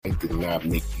Did Not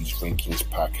Make These Rankings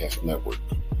podcast network.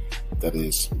 That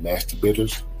is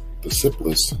Masturbators, The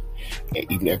Simplest,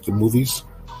 and Eating After Movies,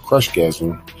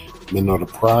 Crushgasm, Men Are the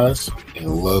Prize,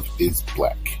 and Love is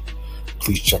Black.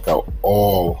 Please check out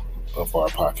all of our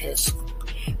podcasts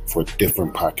for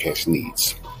different podcast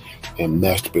needs. And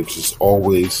Masturbators is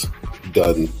always done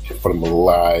in front of a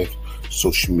live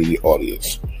social media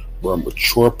audience. We're a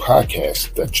mature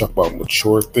podcast that talk about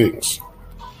mature things.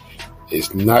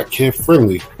 It's not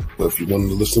kid-friendly, but if you want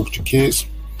to listen with your kids,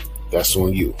 that's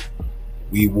on you.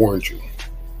 We warned you.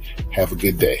 Have a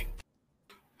good day.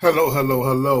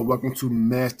 Hello. Welcome to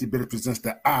Masturbator Presents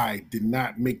the I Did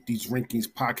Not Make These Rankings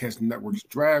Podcast Network's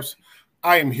drafts.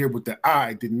 I am here with the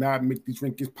I Did Not Make These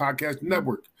Rankings Podcast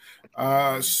Network.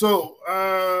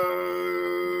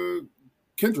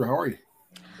 Kendra, how are you?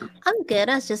 I'm good.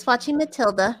 I was just watching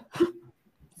Matilda.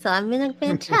 So I'm feeling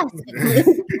fantastic.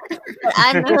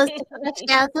 I'm the host of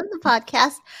Crushgasm, the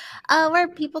podcast where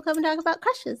people come and talk about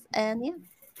crushes. And yeah,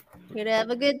 here to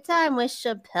have a good time with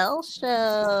Chappelle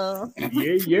Show.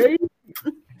 Yeah.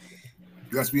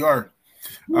 Yes, we are.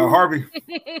 Harvey.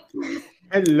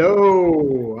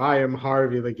 Hello. I am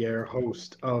Harvey Laguerre,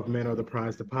 host of Men Are the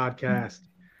Prize, the podcast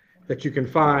that you can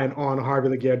find on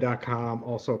harveylaguerre.com,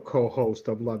 also co-host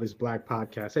of Love is Black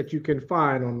podcast that you can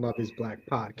find on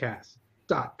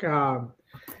loveisblackpodcast.com.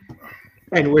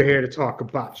 And we're here to talk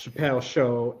about Chappelle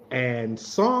Show and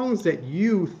songs that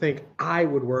you think I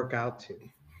would work out to.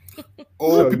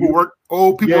 Old people work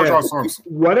out songs.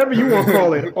 Whatever you want to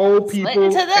call it. Old people. Sweat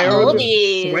into the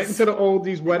oldies. Sweat into the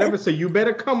oldies, whatever. So you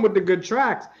better come with the good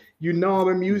tracks. You know I'm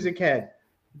a music head.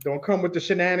 Don't come with the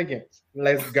shenanigans.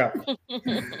 Let's go.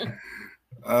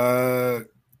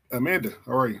 Amanda,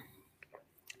 how are you?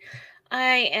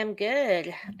 I am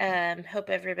good. Hope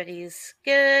everybody's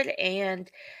good. And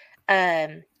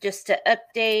just to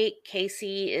update,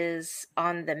 Casey is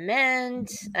on the mend.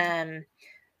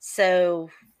 So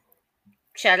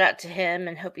shout out to him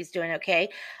and hope he's doing okay.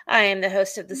 I am the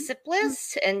host of the Sip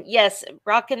List. And yes,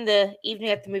 rocking the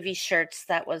Evening at the Movies shirts.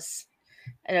 That was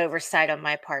an oversight on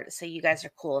my part. So you guys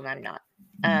are cool and I'm not.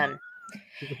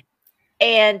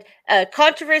 And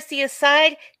controversy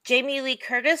aside, Jamie Lee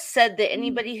Curtis said that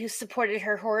anybody who supported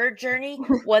her horror journey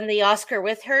won the Oscar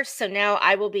with her. So now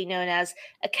I will be known as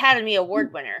Academy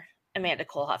Award winner, Amanda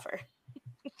Kohlhofer.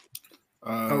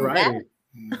 All right.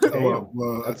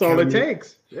 Well, that's all it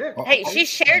takes. Yeah. Hey, she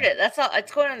shared it. That's all.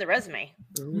 It's going on the resume.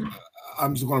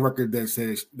 I'm just going on record that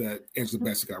says that Angela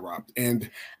Bassett got robbed. And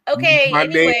okay, my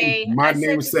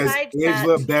name says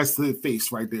Angela Bassett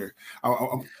face right there.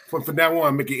 From now on,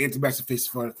 I'm making Angela Bassett face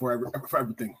for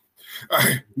everything.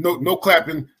 No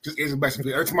clapping, just Angela Bassett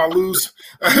face. Every time I lose,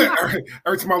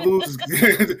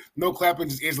 no clapping,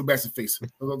 just Angela Bassett face.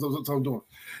 That's what I'm doing.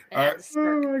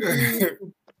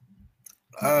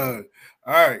 All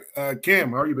right.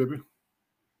 Cam, how are you, baby?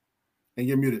 And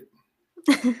you're muted.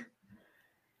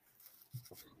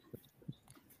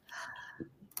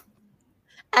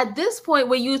 At this point,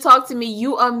 when you talk to me,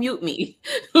 you unmute me.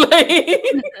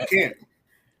 I can't.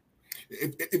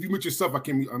 If you mute yourself, I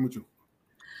can't unmute you.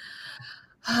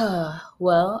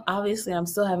 Well, obviously, I'm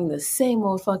still having the same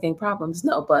old fucking problems.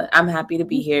 No, but I'm happy to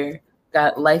be here.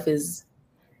 Life is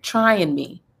trying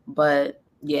me, but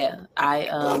yeah,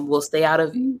 I will stay out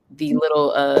of the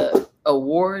little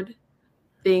award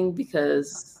thing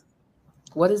because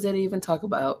what is there to even talk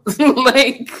about?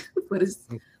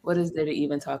 What is there to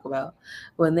even talk about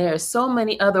when there are so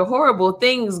many other horrible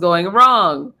things going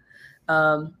wrong?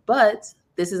 But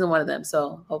this isn't one of them.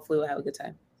 So hopefully we'll have a good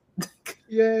time.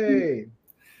 Yay.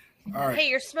 All right. Hey,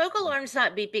 your smoke alarm's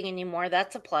not beeping anymore.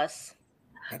 That's a plus.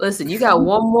 Listen, you got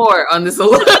one more on this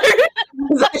alert. I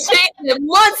changed it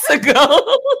months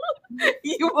ago.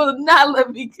 You will not let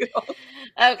me go.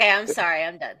 Okay, I'm sorry.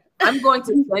 I'm done. I'm going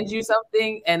to send you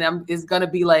something and it's going to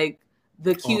be like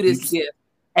the cutest gift.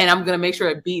 And I'm going to make sure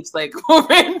it beeps like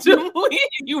randomly.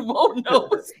 You won't know.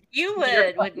 You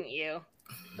would, wouldn't you?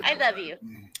 I love you.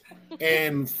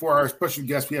 And for our special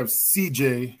guest, we have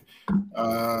CJ.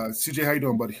 CJ, how you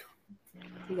doing, buddy?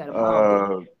 You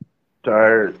got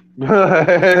tired.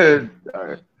 Tired.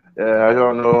 Yeah, I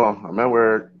don't know. I'm at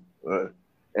work,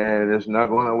 and it's not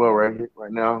going that well right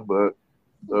now. But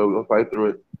so we'll fight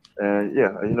through it. And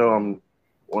yeah, I'm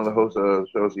one of the hosts of the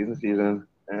show season,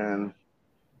 and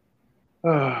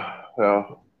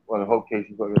well, I hope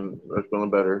Casey is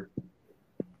feeling better.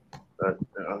 But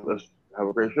let's have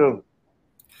a great show.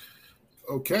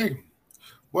 Okay.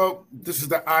 Well, this is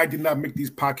the I Did Not Make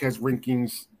These Podcast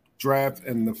Rankings draft,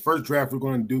 and the first draft we're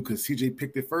going to do, because CJ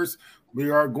picked it first, we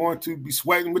are going to be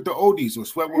sweating with the oldies or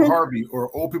sweating with Harvey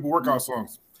or old people workout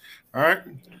songs. All right?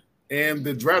 And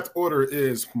the draft order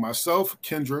is myself,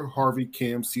 Kendra, Harvey,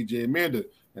 Cam, CJ, Amanda.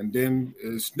 And then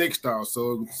it's snake style.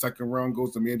 So second round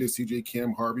goes Amanda, CJ,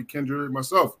 Cam, Harvey, Kendra, and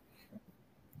myself.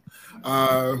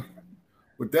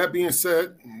 With that being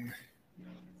said,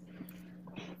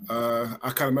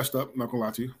 I kind of messed up. I'm not gonna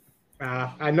lie to you.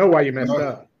 I know why you messed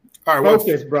up. All right,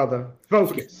 Focus, brother.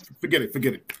 Focus. Forget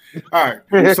it. All right.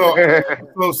 So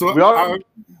we all don't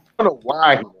know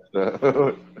why.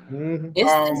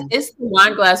 It's the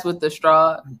wine glass with the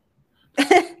straw.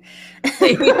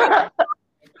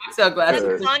 So glass.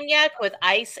 That's cognac with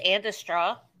ice and a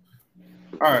straw.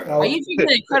 All right. Are you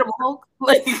drinking Incredible Hulk?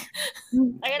 Like,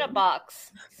 I got a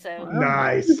box, so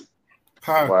Nice.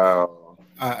 Wow.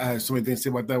 I have so many things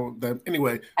to say about that.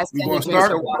 Anyway, we going to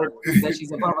start. That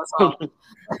she's above us all.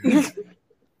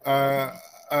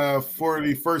 For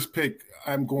the first pick,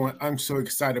 I'm so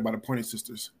excited about the Pointer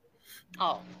Sisters.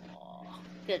 Oh,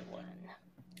 good one.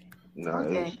 Nice.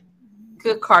 Okay.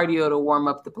 Good cardio to warm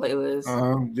up the playlist.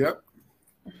 Yep.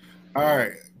 All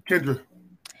right, Kendra.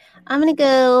 I'm gonna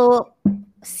go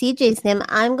CJ's name.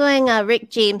 I'm going Rick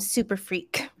James, Super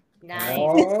Freak. Nice.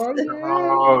 Oh, yeah.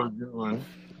 Oh, good one.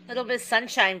 Little bit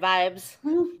sunshine vibes.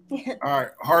 All right,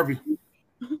 Harvey.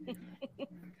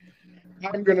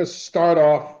 I'm going to start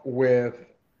off with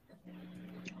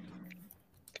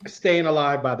Staying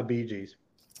Alive by the Bee Gees.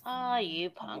 Oh,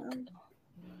 you punk.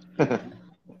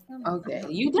 Okay,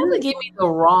 you definitely gave me the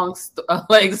wrong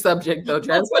subject though,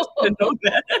 Jess. I didn't know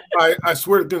that. I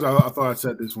swear to goodness, I thought I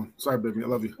said this one. Sorry, baby. I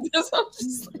love you.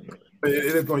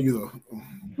 It is on you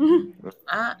though.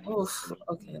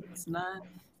 Okay, it's not.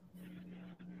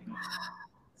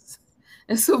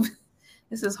 This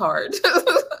is hard.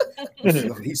 That's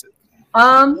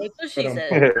what she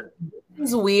said.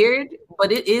 It's weird,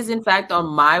 but it is in fact on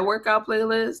my workout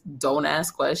playlist. Don't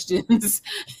ask questions.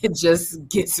 It just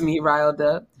gets me riled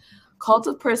up. Cult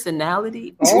of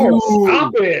Personality. Oh,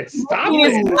 stop it. Stop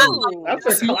it. Ooh.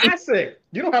 That's a classic.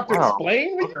 You don't have to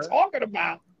explain what you're talking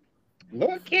about.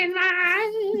 Look in my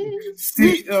eyes.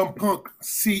 CM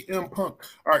Punk.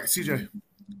 All right, CJ.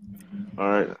 All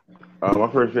right. My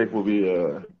first pick will be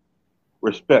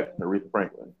Respect, Aretha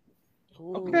Franklin.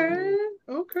 Okay.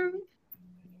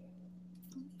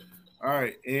 All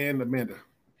right, and Amanda.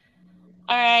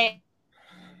 All right.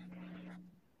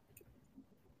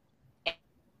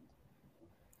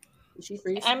 Did she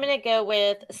freeze? I'm going to go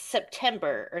with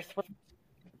September.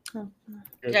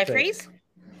 Did I freeze?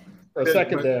 For a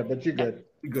second there, but you're good.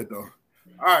 You're good, though.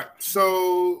 All right,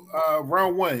 so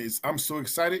round one is I'm So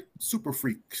Excited, Super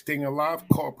Freak, Staying Alive,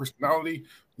 Call Personality,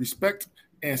 Respect,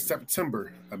 and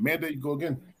September. Amanda, you go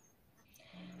again.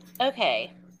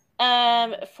 Okay.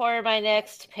 For my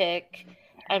next pick,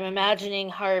 I'm imagining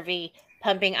Harvey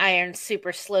pumping iron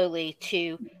super slowly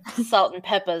to Salt and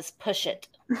Peppa's Push It.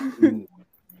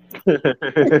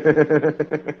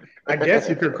 I guess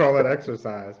you could call it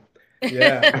exercise.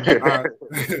 Yeah.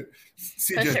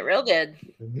 Push it real good.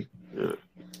 Yeah.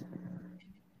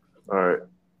 All right.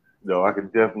 No, I can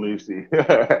definitely see.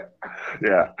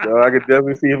 Yeah. No, I can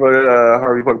definitely see what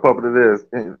Harvey fucking pumping it is.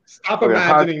 Stop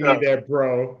imagining me there,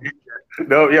 bro.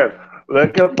 No, yeah.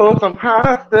 Let's go pull some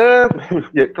hot stuff.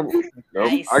 Yeah, come on. No,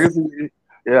 Nice. I can see.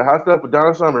 Yeah, hot stuff with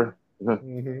Donna Summer.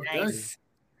 Nice.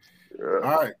 Yeah.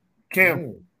 All right,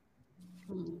 Cam.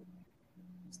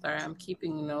 Sorry, I'm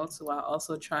keeping notes while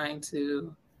also trying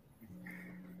to.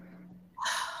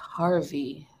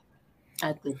 Harvey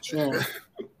at the gym.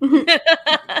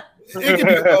 It could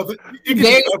be other.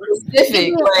 Very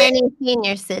specific. Any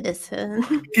senior citizen.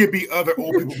 It could be other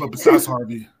old people, but besides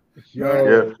Harvey.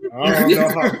 Yo, I don't know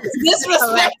how.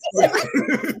 Disrespect.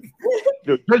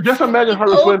 Just imagine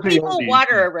Harvey Old Clinton. people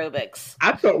water aerobics.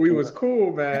 I thought we was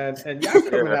cool, man, and y'all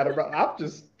coming out of. I'm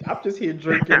just here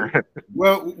drinking.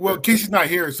 Well, Casey's not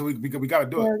here, so we got to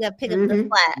do We it. got to pick up the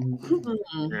slack.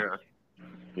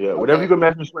 Yeah. Whatever you can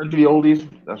imagine to the oldies,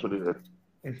 that's what it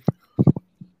is.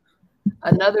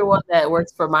 Another one that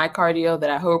works for my cardio that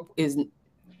I hope is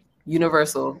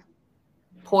universal.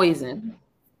 Poison.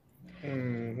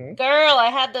 Mm-hmm. Girl, I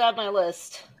had that on my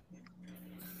list.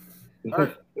 All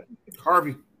right,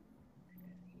 Harvey.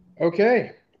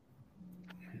 Okay.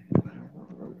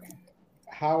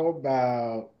 How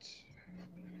about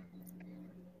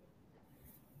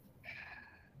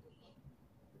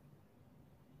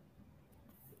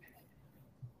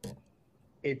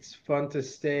It's Fun to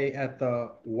Stay at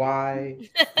the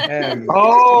YMCA?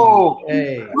 Oh,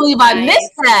 I believe I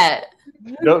missed that.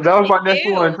 that was my next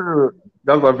one too.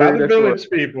 That was my By very the next one. Village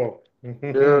People.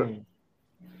 Yeah.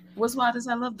 What's why does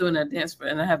I love doing that dance for?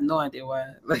 And I have no idea why.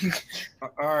 Like, All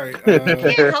right. You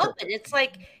can't help it. It's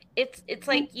like it's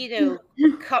like,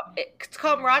 it's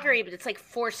camaraderie, but it's like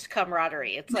forced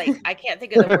camaraderie. It's like, I can't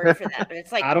think of the word for that, but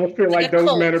it's like, I don't feel like a those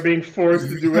cult. men are being forced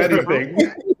to do anything.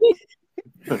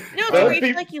 No, it's where you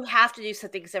feel like you have to do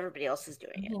something because everybody else is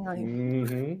doing it.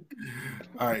 Mm-hmm.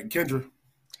 All right, Kendra.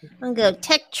 I'll go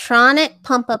Tektronic,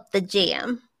 Pump Up the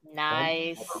Jam.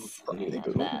 Nice. I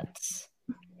love that.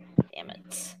 Damn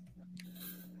it.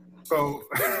 So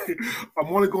I'm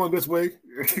only going this way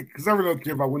because I really don't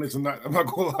care if I win this or not. I'm not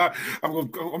going to lie. I'm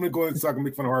gonna go in so I can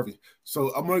make fun of Harvey.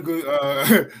 So I'm gonna go.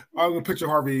 I'm gonna picture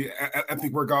Harvey at the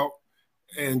workout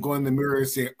and go in the mirror and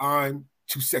say, "I'm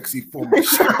too sexy for my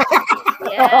shirt."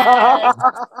 Yes.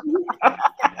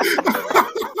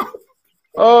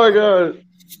 Oh my god.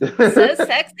 So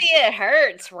sexy it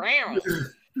hurts. Round.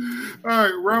 All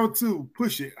right, round 2.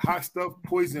 Push it. Hot Stuff,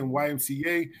 Poison,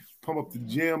 YMCA, Pump Up the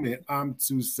Gym, and I'm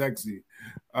Too Sexy.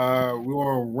 We're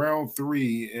on round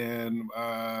 3, and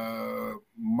no,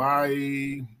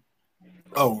 I'm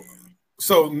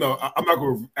not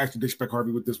going to actually disrespect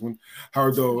Harvey with this one.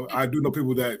 However, though, I do know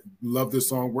people that love this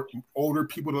song, older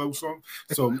people that love this song.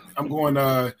 So I'm going,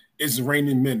 It's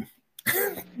Raining Men.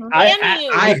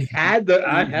 I had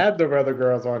the Brother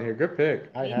Girls on here. Good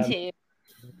pick. Me too.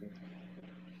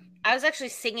 I was actually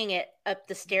singing it up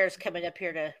the stairs coming up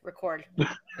here to record. All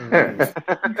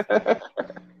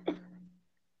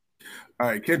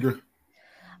right, Kendra.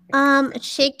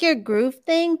 Shake Your Groove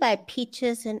Thing by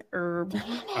Peaches and Herb.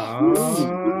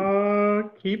 Oh,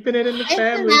 keeping it in the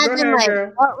family. I Go ahead,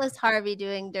 girl. what was Harvey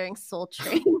doing during Soul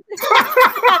Train?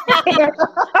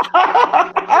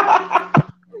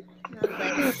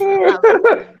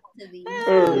 Yo,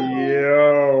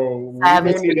 we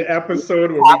don't need an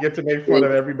episode where we get to make fun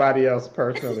of everybody else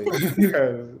personally.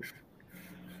 Because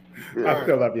I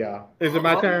still love y'all. Is it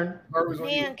my turn?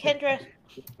 Man, Kendra.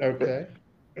 Okay.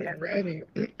 I'm ready.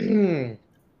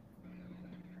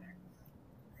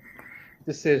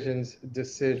 Decisions.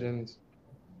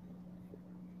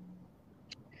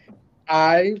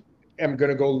 I am going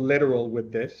to go literal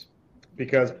with this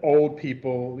because old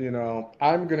people,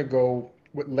 I'm going to go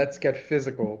with Let's Get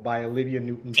Physical by Olivia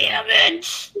Newton. Damn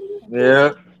it.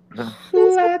 Yeah.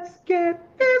 Let's get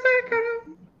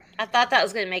physical. I thought that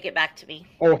was going to make it back to me.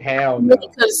 Oh, hell I'm no.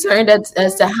 really concerned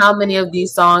as to how many of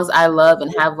these songs I love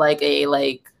and have like a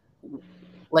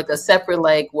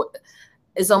separate,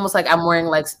 it's almost like I'm wearing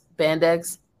like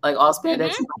spandex, like all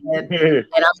spandex in my head.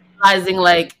 And I'm realizing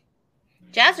like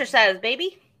Jazzercise,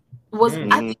 baby.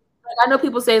 I know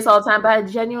people say this all the time, but I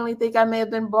genuinely think I may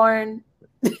have been born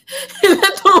at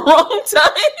the wrong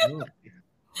time.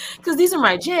 Because these are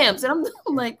my jams. And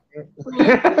I'm like,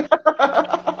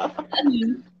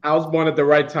 I was born at the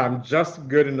right time, just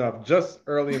good enough, just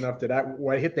early enough that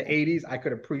when I hit the 80s, I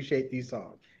could appreciate these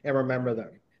songs and remember them.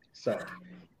 So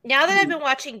now that I've been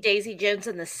watching Daisy Jones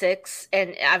and the Six,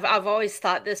 and I've always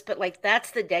thought this, but like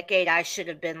that's the decade I should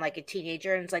have been like a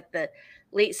teenager, and it's like the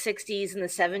late 60s and the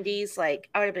 70s. Like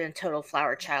I would have been a total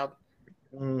flower child.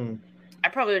 I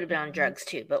probably would have been on drugs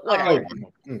too, but whatever.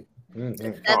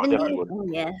 70s? Oh,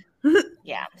 yeah.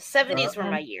 Yeah, 70s were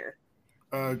my year.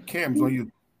 Cam's on you.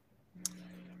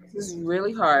 this is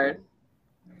really hard.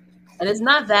 And it's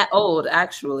not that old,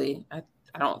 actually. I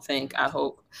don't think. I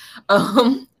hope.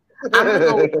 I'm gonna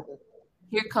go.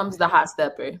 Here Comes the Hot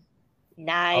Stepper.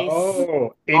 Nice.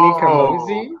 Oh, Any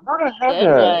Kamosi? Good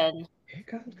one. Here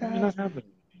comes that.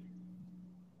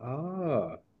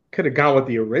 Oh, could have gone with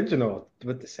the original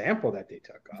with the sample that they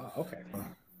took. Oh, okay.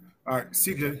 All right,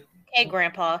 CJ. Hey,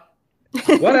 Grandpa.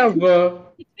 Whatever.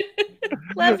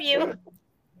 Love you.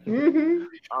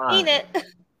 Eat it.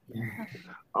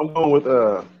 I'm going with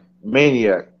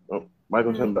Maniac,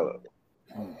 Michael Cimbella.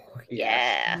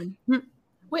 Yeah.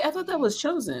 Wait, I thought that was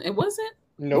Chosen. It wasn't?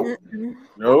 Nope.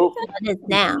 Nope. It's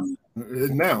now.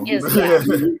 It's now.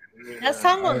 That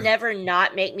song will never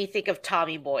not make me think of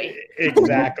Tommy Boy.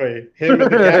 Exactly. Him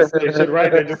at the gas station, right?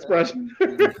 Their discretion.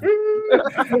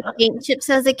 Ate chips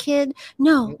as a kid?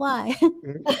 No, why?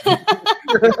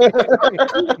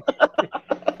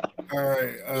 All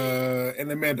right, and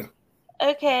Amanda.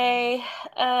 Okay.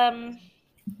 I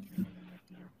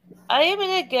am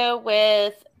gonna go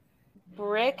with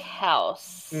Brick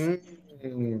House. Dun,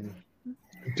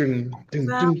 dun, dun,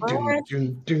 dun,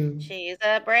 dun, dun. She's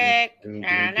a brick.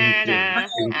 Na, na, na.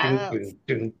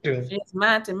 It's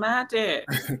Monty.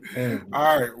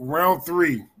 All right, round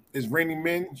 3 is Raining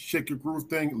Men, Shake Your Groove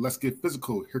Thing, Let's Get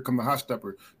Physical, Here Come the Hot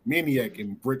Stepper, Maniac,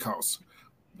 and Brick House.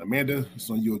 Amanda, it's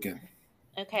on you again.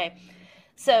 Okay.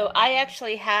 So I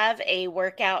actually have a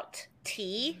workout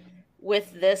tee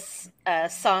with this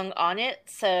song on it.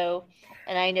 So,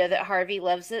 and I know that Harvey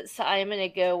loves it. So I'm going to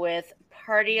go with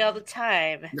party all the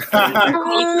time.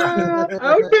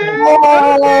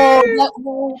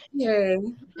 Okay.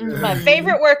 My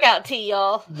favorite workout tee,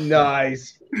 y'all.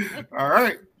 Nice. All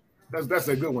right. That's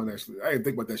a good one, actually. I didn't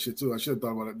think about that shit, too. I should have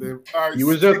thought about it there. All right. You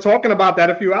was just talking about that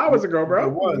a few hours ago, bro.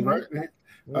 It was, right?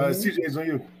 CJ's on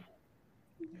you.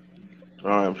 All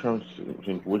right, I'm trying to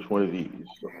think which one of these.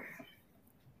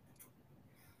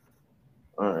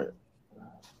 All right.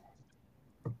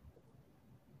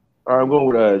 All right, I'm going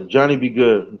with Johnny Be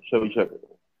Good, Chevy Checker.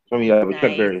 With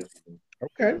Chuck Berry.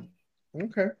 Okay.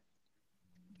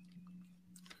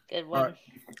 Good one. Right.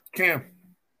 Cam.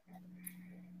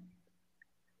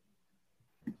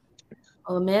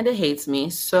 Well, Amanda hates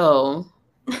me, so.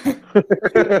 Whoa.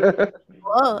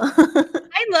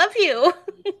 I love you.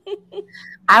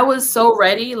 I was so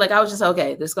ready. Like, I was just,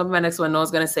 okay, this is going to be my next one. No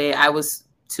one's going to say it. I was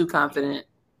too confident.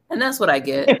 And that's what I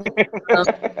get.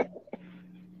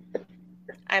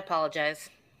 I apologize.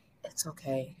 It's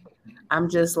okay. I'm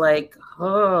just like,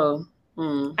 oh.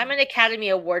 I'm an Academy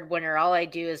Award winner. All I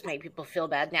do is make people feel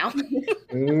bad now.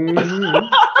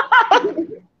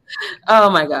 Oh,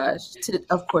 my gosh.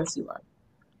 Of course you are.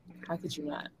 How could you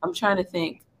not? I'm trying to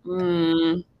think.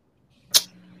 Did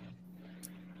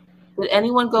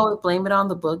anyone go and blame it on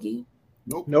the boogie?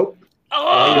 Nope.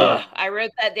 Oh, I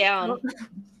wrote that down.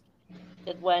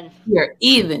 Good one. You're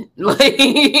even.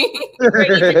 I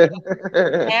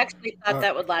actually thought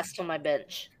that would last till my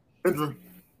bench.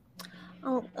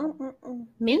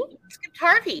 Me? Skipped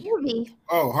Harvey.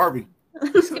 Oh, Harvey.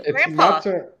 Skipped Grandpa.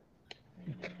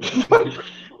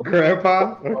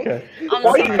 Grandpa? Okay.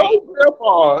 Why you call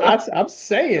Grandpa? I'm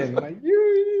saying, like,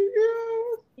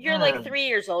 you're like 3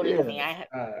 years older than me.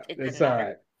 It's all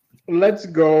right. Let's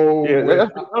go.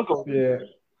 That's the uncle. Yeah.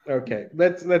 Okay.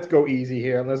 Let's go easy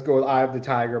here. Let's go with Eye of the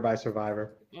Tiger by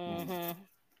Survivor. Mm-hmm.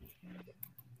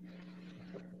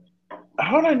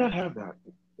 How did I not have that?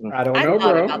 I don't know,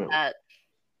 bro. About that.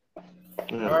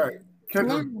 All right.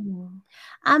 Kendra.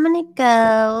 I'm gonna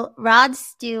go Rod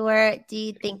Stewart. Do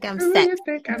you think I'm sexy? Do you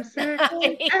think I'm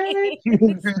sexy?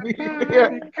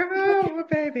 Come,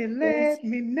 baby, let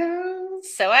me know.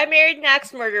 So I married an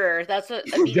axe murderer. That's what.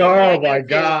 Oh my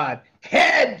God!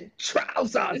 Head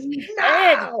trousers.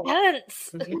 No!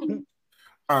 Pants.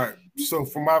 All right. So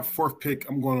for my fourth pick,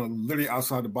 I'm going to literally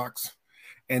outside the box.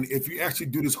 And if you actually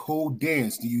do this whole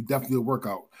dance, then you definitely a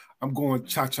workout. I'm going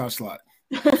cha-cha slide.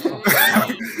 I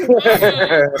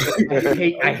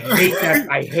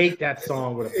hate that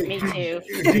song. Me too.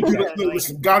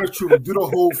 Listen, God is true. Do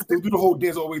the whole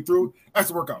dance all the way through. That's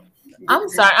a workout. I'm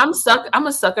sorry. I'm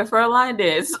a sucker for a line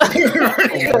dance. I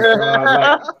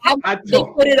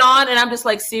put it on and I'm just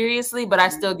like, seriously, but I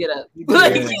still get up.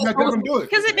 Because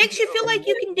it makes you feel like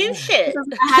you can do shit.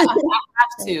 I have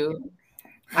to.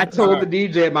 I told the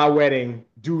DJ at my wedding,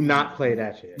 do not play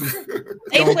that shit.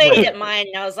 They played it at mine,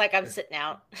 and I was like, I'm sitting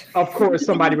out. Of course,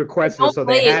 somebody requested it, so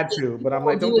they had to. But I'm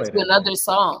like, don't play it. It's another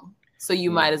song, so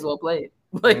you might as well play it.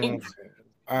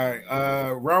 All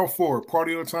right, round 4,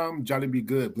 party all the time. Johnny Be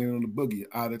Good, Blame on the Boogie.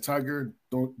 The Tiger,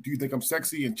 do you think I'm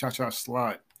sexy? And Cha Cha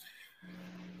Slide.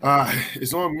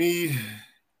 It's on me,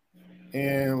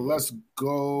 and let's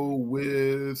go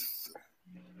with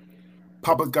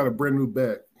Papa's Got a Brand New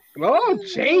Bag. Oh,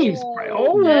 James!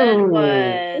 Oh,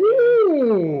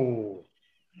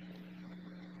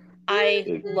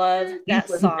 I love that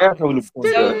song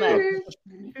so much.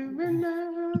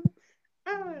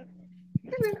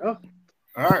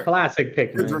 All right, classic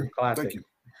pick, man. Classic. Thank you.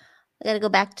 I gotta go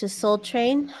back to Soul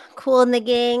Train. Cool in the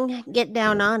Gang. Get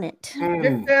down on it.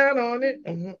 Get down on it.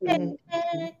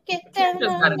 Get down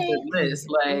on it. List,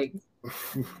 like.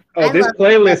 Oh, this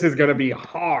playlist is gonna be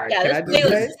hard. Yeah, this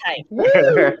playlist is hype.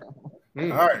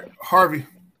 All right, Harvey.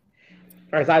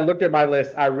 As I looked at my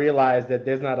list, I realized that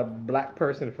there's not a black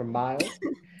person for miles.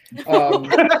 No.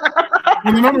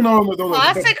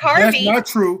 Classic Harvey.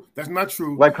 That's not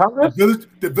true. Like Congress?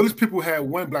 The village people had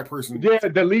one black person. Yeah,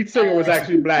 the lead singer was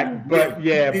actually black, but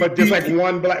but just like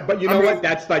one black. But you know what?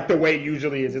 That's like the way it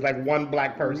usually is. It's like one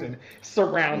black person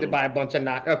surrounded by a bunch of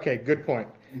not. Okay, good point.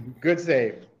 Good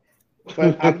save.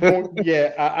 But I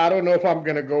don't know if I'm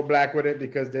gonna go black with it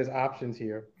because there's options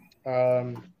here.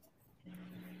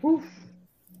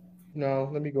 No,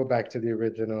 let me go back to the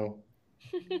original.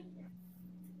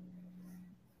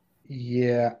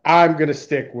 Yeah, I'm gonna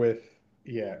stick with.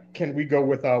 Yeah, can we go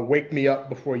with "Wake Me Up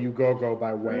Before You Go"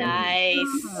 by Wayne? Nice.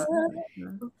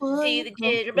 See the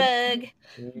jitterbug.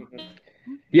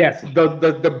 Yes,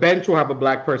 the bench will have a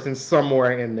black person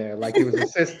somewhere in there, like he was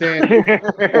assistant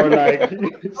or like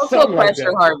also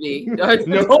pressure, like Harvey. No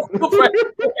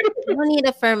pressure. don't need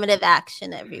affirmative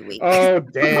action every week. Oh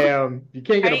damn! You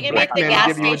can't Are get you a gonna be at black the man to gas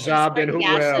give you a station job. Then spraying who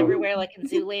gas will? everywhere like in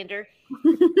Zoolander?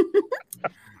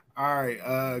 All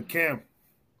right, Cam.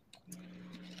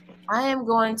 I am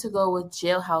going to go with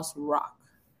Jailhouse Rock.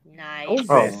 Nice.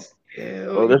 Elvis.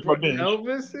 Oh, that's my put bench.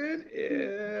 Elvis in.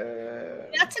 Yeah.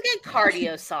 That's a good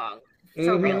cardio song. For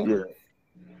Mhm. real. Yeah.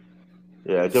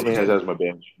 Yeah, it definitely has that as my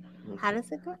bench. How does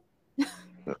it go?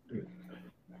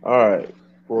 All right.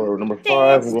 For number 5,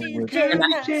 I'm Dance going to with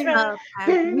Jailhouse Rock.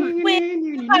 Oh,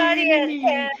 With party at the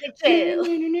county jail.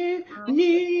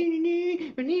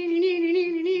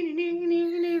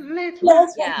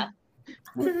 Yes. Yeah.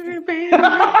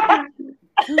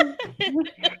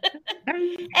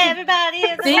 Everybody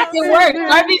is See, it worked.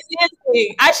 Harvey's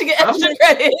dancing. I should get extra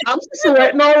credit. I'm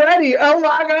sweating already. Oh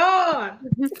my god!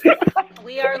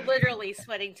 We are literally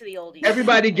sweating to the oldies.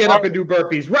 Everybody, get up and do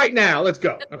burpees right now. Let's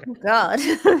go. Okay. God.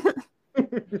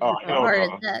 Oh, hell Heart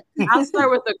no. attack. I'll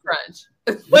start with the crunch.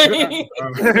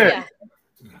 Yeah.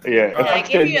 Yeah. Can I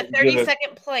give you a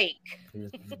 30-second plank?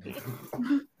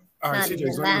 All right, Not CJ.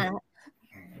 even So that.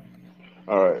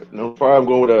 All right. Number 5, I'm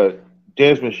going with a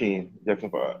Dance Machine, Jackson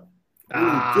 5.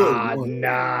 Ah, good one.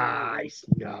 nice.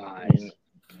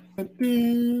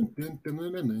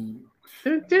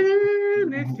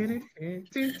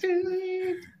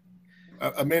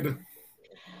 Amanda.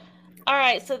 All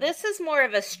right, so this is more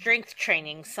of a strength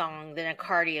training song than a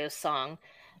cardio song,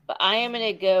 but I am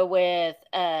going to go with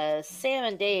Sam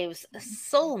and Dave's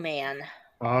Soul Man.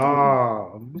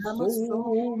 Oh, I'm a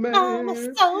soul man. I'm a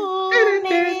soul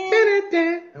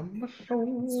man. I'm a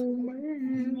soul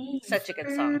man. Such a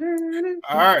good song.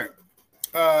 All right.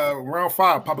 Round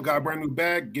 5, Papa got a brand new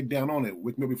bag. Get down on it.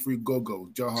 Wake Me Up Before You Go.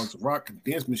 Jailhouse Rock,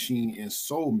 Dance Machine, and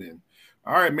Soul Man.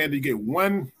 All right, man. You get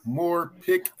one more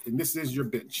pick, and this is your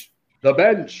bench. The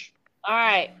bench. All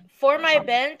right, for my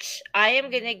bench, I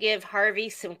am going to give Harvey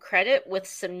some credit with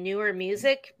some newer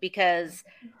music because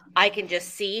I can just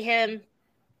see him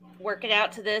working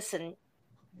out to this and,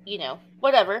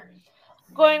 whatever.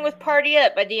 Going with Party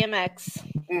Up by DMX.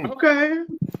 Okay.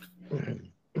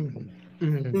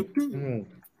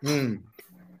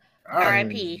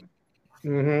 R.I.P.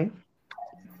 Mm-hmm.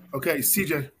 Okay,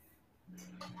 CJ.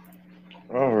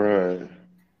 All right.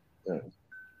 Yeah.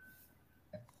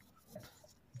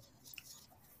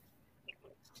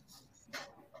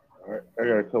 All right. I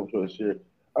got a couple choices here.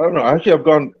 I don't know. Actually,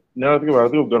 now I think about it, I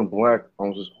think I've gone black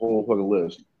on this whole fucking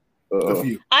list. Good for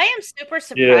you. I am super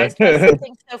surprised by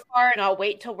something so far, and I'll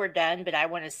wait till we're done, but I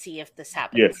want to see if this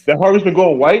happens. Yeah. That Harvey's been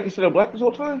going white instead of black this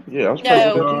whole time? Yeah. I was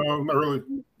surprised with that too. No, not really.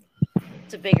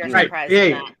 It's a bigger Right. surprise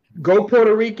Hey, than go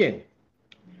Puerto Rican.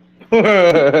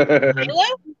 that. Halo?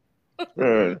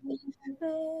 Yeah.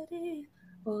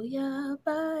 Voy a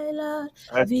bailar.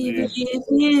 I Vivi, see.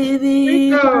 vivi.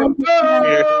 Go,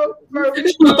 go,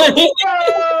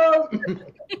 go.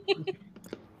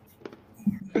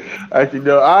 Actually,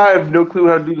 no, I have no clue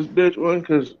how to do this bitch one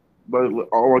because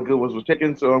all my good ones was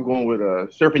taken, so I'm going with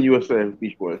Surfing USA,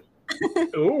 Beach Boys.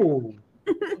 Ooh.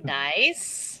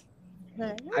 Nice.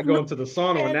 I go into the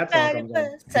sauna when that song comes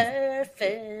on.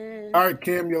 Surfing. All right,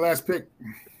 Cam, your last pick.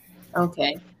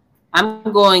 Okay. I'm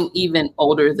going even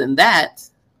older than that,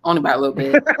 only by a little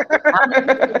bit.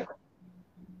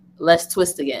 Let's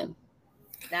Twist Again.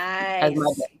 As Nice. my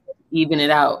best. Even it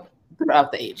out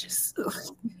throughout the ages.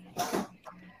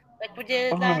 Like we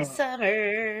did last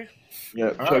summer. Yeah,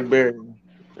 All Chuck right. Berry.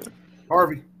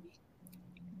 Harvey.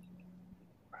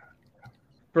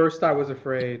 First, I was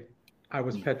afraid. I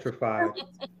was petrified.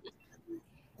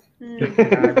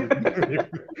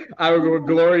 I would go with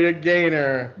Gloria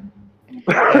Gaynor.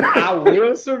 And I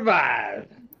will survive.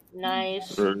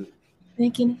 Nice.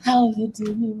 Thinking how you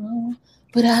do me wrong,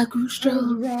 but I grew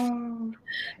strong.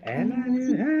 And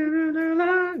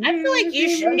I feel like you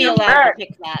should be allowed to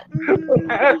pick that.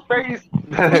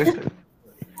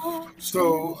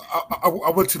 So I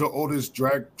went to the oldest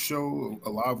drag show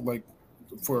alive, like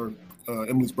for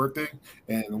Emily's birthday,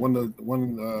 and one of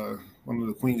the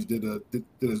queens did the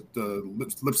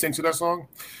lip sync to that song.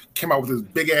 Came out with this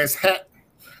big ass hat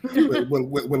with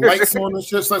lights on and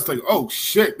shit. So I was like, oh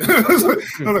shit! I was like,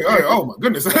 oh my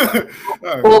goodness!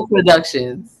 Full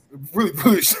productions.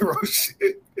 Really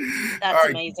shit. That's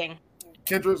amazing.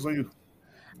 Kendra, so you.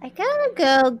 I gotta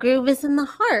go. Groove is in the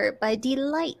Heart by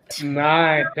Delight.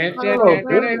 Nice. Girl,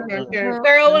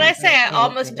 when I say I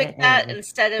almost picked that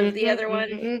instead of the other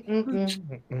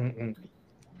one.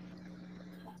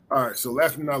 All right, so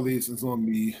last but not least, it's on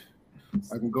me.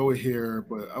 I can go here,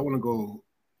 but I want to go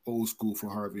old school for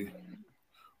Harvey,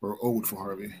 or old for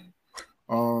Harvey.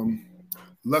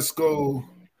 Let's go.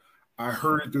 I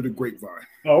Heard It Through the Grapevine.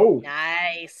 Oh,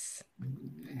 Nice.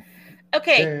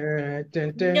 Okay.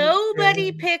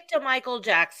 Nobody picked a Michael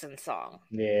Jackson song.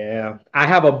 Yeah, I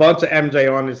have a bunch of MJ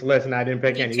on this list, and I didn't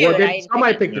pick Me any. too, Well, and I didn't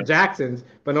somebody pick picked the any. Jacksons,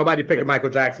 but nobody picked a Michael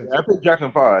Jackson. Yeah, I picked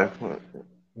Jackson 5.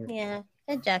 Yeah,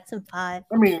 and Jackson 5.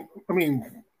 I mean,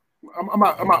 I'm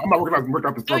not working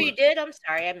out the Oh, further. you did? I'm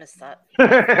sorry, I missed that.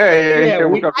 Yeah,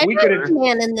 we I could like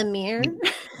Man in the Mirror.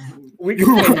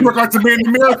 You work out the Man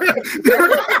in the Mirror?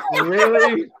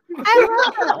 Really? I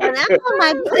love that one. That's on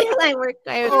my work.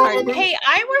 Hey,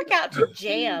 I work out to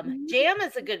Jam. Jam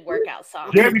is a good workout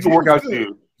song. Jam, you can work out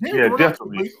too. Yeah,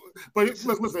 definitely. But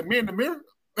listen, Man in the Mirror.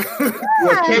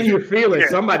 Well, Can You Feel It?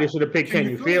 Somebody should have picked Can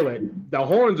You Feel It? The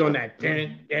horns on that. That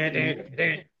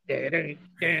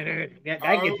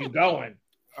gets you going.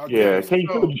 Yeah, Can You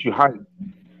Feel It? Gets you hype.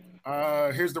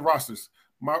 Here's the rosters.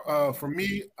 For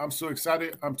me, I'm so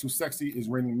excited. I'm Too Sexy is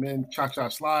Raining Men. Cha Cha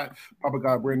Slide. Papa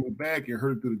got a brand new bag and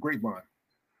heard it through the grapevine.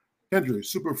 Kendra,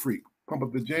 Super Freak. Pump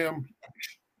Up the Jam.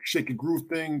 Shake a groove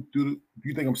thing. Do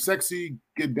you think I'm sexy?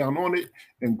 Get down on it.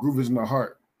 And Groove is in the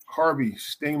heart. Harvey,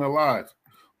 Staying Alive.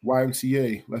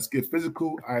 YMCA, Let's Get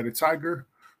Physical. Eye the Tiger.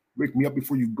 Wake Me Up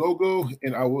Before You Go,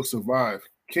 and I Will Survive.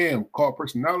 Cam, Call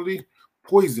Personality.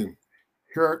 Poison.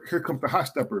 Here Comes the Hot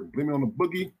Stepper. Blame It on the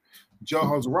Boogie.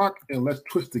 Jailhouse Rock, and Let's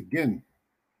Twist Again.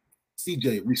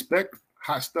 CJ, Respect,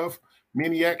 Hot Stuff,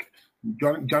 Maniac,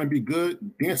 Johnny Be Good,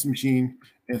 Dance Machine,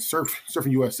 and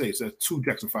Surfing USA. So that's 2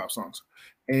 Jackson 5 songs.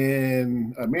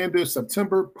 And Amanda,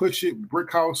 September, Push It,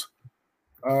 Brick House,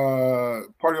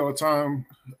 Party All the Time,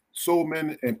 Soul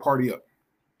Men, and Party Up.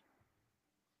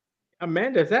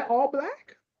 Amanda, is that all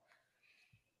black?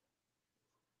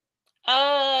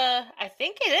 I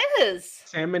think it is.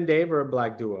 Sam and Dave are a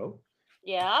black duo.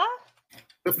 Yeah.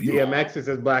 DMX is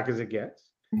as black as it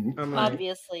gets. Mm-hmm.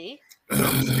 Obviously.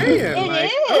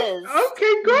 It is.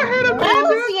 Okay, go ahead,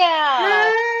 Amanda.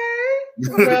 Yeah. Hey.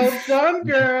 Well done,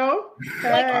 girl.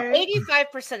 Like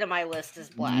 85% of my list is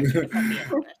black, if I'm being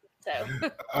honest. So.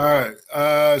 All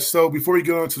right. So before we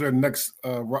get on to the next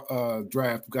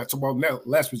draft, we got to talk about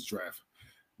last week's draft.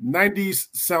 90s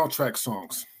soundtrack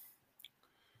songs.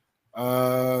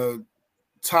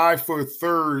 Tie for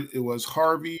third, it was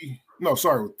Harvey. No,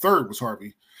 sorry, third was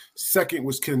Harvey. Second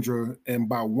was Kendra, and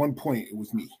by 1 point, it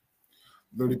was me.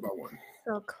 Literally by 1.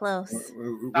 So close.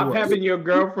 Stop having your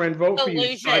girlfriend vote for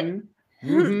you, son.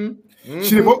 Mm-hmm.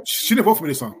 She didn't vote for me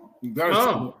this song.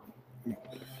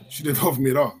 She didn't vote for me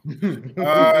at all.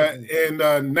 And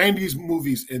 90s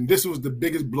movies, and this was the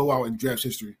biggest blowout in draft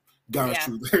history. God's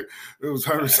truth. It was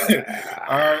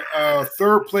 100%.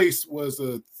 Third place was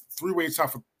a two-way tie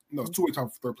for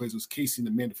third place was Casey and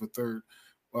Amanda for third.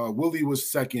 Willie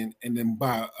was second, and then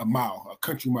by a mile, a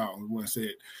country mile, when I say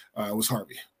it, was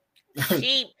Harvey.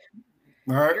 Sheep.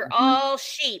 All right. You're all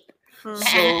sheep.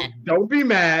 So don't be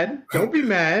mad. Don't be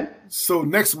mad. So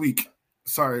next week,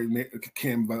 sorry,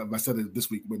 Cam, I said it this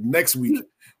week, but next week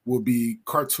will be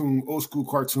old school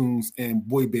cartoons and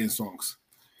boy band songs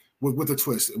with a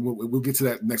twist. We'll get to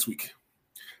that next week.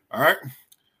 All right.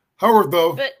 However,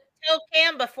 though. But tell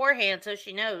Cam beforehand so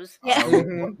she knows. Yeah.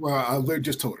 Well, I literally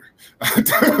just told her.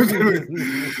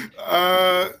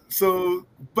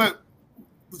 But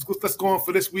let's go on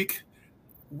for this week.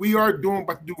 We are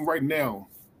about to do right now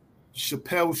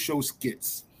Chappelle Show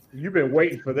skits. You've been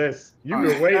waiting for this. You've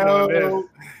been waiting on this.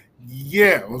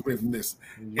 Yeah, I was waiting for this.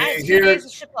 I have 2 days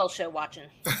of Chappelle Show watching.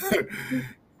 I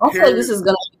feel like this is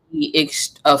going to be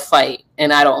a fight,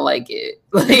 and I don't like it.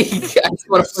 Like, I just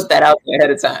want to put that out there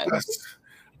ahead of time.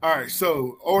 All right,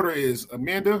 so order is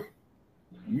Amanda,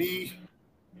 me,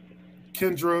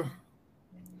 Kendra,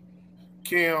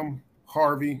 Cam,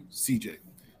 Harvey, CJ.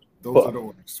 Those are the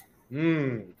orders.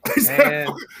 Man.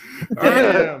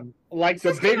 Damn. Like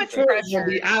the big four will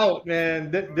be out, man.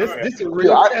 This is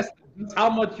real test. This is how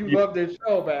much you love this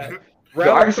show, man.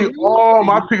 Actually, all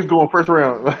my picks going first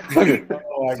round.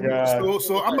 Oh my god.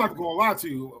 So I'm not gonna lie to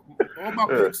you. All my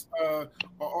picks.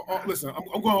 Listen,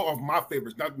 I'm going off my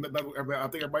favorites. Not everybody. I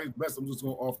think everybody's best. I'm just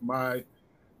going off my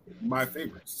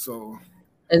favorites. So.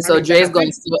 And so Dre's going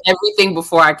to steal everything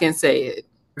before I can say it.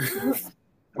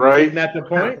 Right? Isn't that the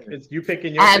point? It's you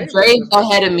picking your. I have Dre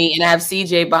ahead of me and I have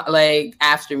CJ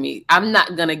after me. I'm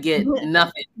not gonna get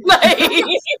nothing.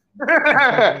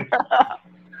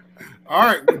 All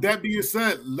right. With that being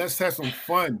said, let's have some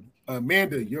fun.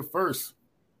 Amanda, you're first.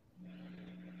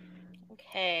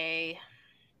 Okay.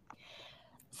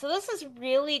 So this is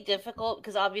really difficult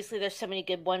because obviously there's so many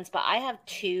good ones, but I have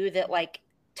 2 that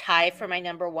tie for my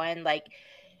number 1.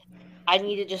 I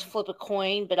need to just flip a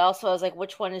coin, but also I was like,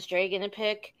 which one is Dre gonna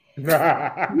pick?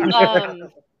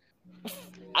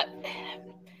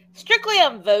 Strictly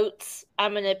on votes,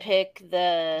 I'm gonna pick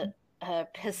the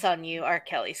Piss on You R.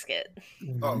 Kelly skit.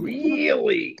 Oh,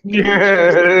 really?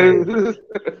 Yeah.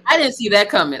 I didn't see that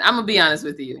coming. I'm gonna be honest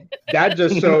with you. That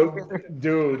just showed,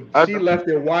 dude. She left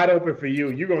it wide open for you.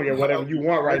 You're gonna get whatever you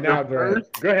want right now, Dre.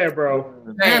 Go ahead, bro.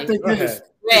 Ray, Go ahead.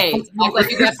 Ray, act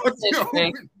like you got some sense,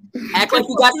 Ray. Act like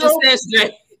you got some sense,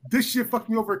 Ray. This shit fucked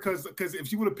me over because if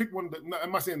she would have picked one,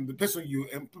 I'm not saying the Piss on You,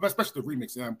 and especially the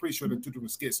remix, and I'm pretty sure they're two different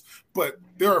skits, but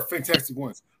there are fantastic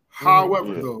ones.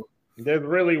 However, though, there's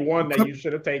really one that you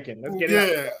should have taken. Let's get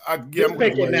it. I'm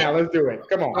pick it now. Let's do it.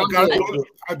 Come on.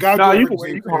 I gotta go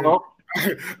Rick James.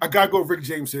 I gotta go Rick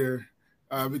James here.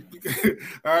 All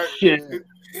right. Shit.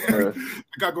 I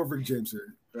gotta go Rick James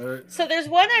here. Right. So there's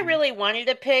one I really wanted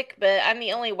to pick, but I'm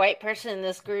the only white person in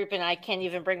this group, and I can't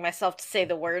even bring myself to say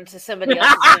the word. So somebody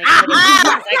else is going to get it.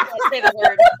 I can't say the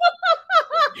word.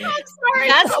 Sorry.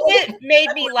 That's what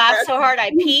made me laugh so hard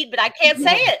I peed, but I can't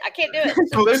say it. I can't do it.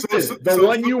 So listen, the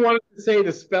one you wanted to say,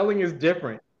 the spelling is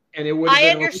different, and it would. I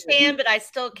understand, but I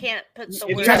still can't put the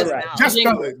word out. Just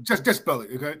spell it. Just spell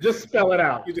it. Okay. Just spell it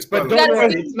out. But don't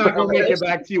worry, it's not gonna make it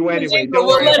back to you anyway. Don't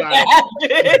worry about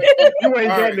it. You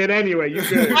ain't getting it anyway. You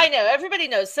good? I know. Everybody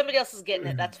knows. Somebody else is getting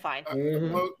it. That's fine.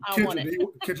 Well,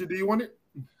 Kendra, do you want it?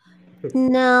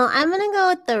 No, I'm gonna go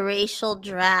with the racial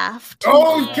draft.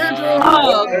 Oh, Kendra!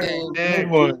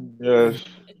 Yes.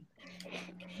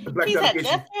 He's at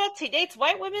death threats. He dates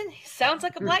white women. He sounds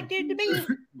like a black dude to me.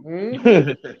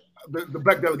 The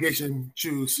black delegation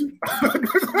choose. And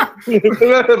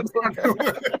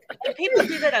people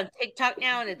do that on TikTok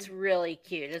now, and it's really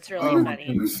cute. It's really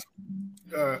funny.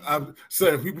 So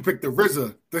if we pick the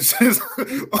RZA, this is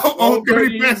all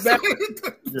dirty bastard.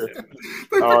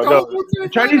 The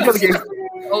Chinese delegation.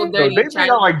 They made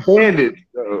out like bandits.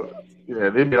 Yeah,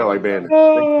 they made out like bandits.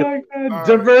 Oh my God!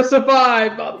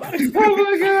 Diversified. Oh my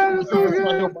God!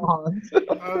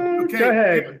 Okay. Go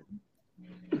ahead.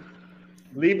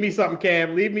 Leave me something,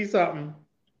 Cam. Leave me something.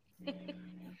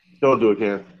 Don't do it,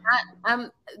 Cam.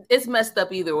 It's messed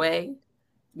up either way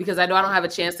because I know I don't have a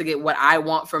chance to get what I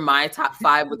want for my top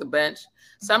 5 with the bench.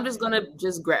 So I'm just gonna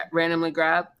randomly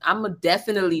grab. I'm gonna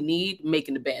definitely need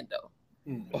Making the Band though.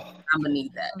 I'm gonna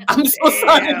need that. I'm so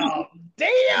sorry.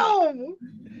 Damn.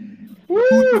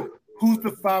 Who's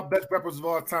the 5 best rappers of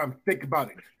all time? Think about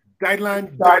it.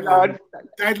 Dylan.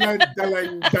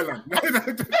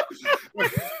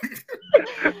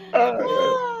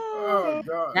 Oh,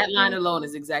 God. That line alone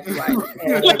is exactly right.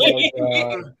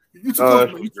 You're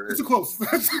too close.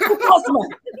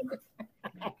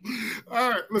 All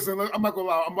right, listen. I'm not gonna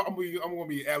lie. I'm gonna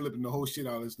be ad-libbing the whole shit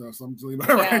out of this stuff. So I'm just leaving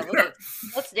it right there.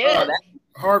 Let's do it.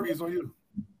 Harvey is on you.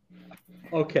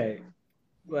 Okay.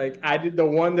 Like I did the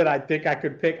one that I think I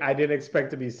could pick. I didn't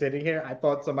expect to be sitting here. I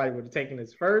thought somebody would have taken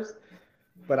this first,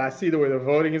 but I see the way the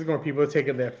voting is going. People are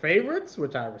taking their favorites,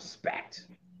 which I respect.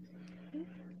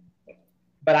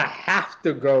 But I have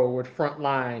to go with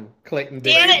Frontline Clayton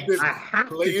Damn Bigsby. it! I have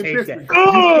to Clayton take that. Bigsby. You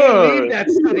can't leave that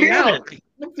sitting out. You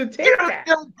have to take that. I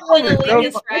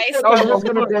was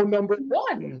going to go number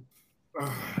 1.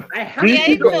 I have Yeah, I to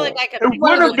didn't feel go. like I could. It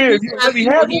would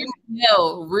have been.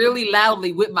 Yell really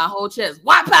loudly with my whole chest.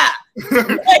 Why pop?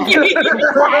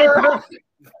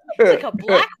 Like a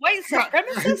black white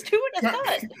supremacist? Who would have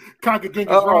thought? Conga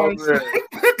Genghis Oh, Khan. man.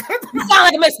 You sound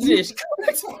like a Mexican dish.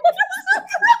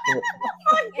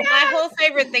 My whole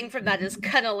favorite thing from that is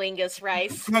cunnilingus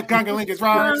rice. Conga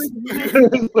rice.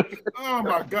 Oh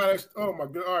my gosh. Oh my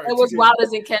god. All right. It was wild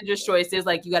as in Kendra's choice. It's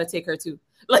like you got to take her too.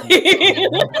 Like, All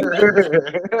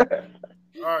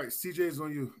right, CJ's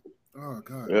on you. Oh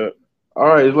god. Yeah. All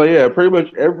right. It's like pretty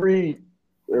much every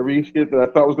skit that I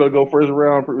thought was gonna go first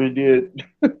round pretty did.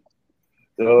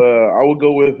 So I will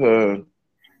go with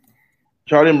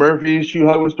Charlie Murphy's Shoe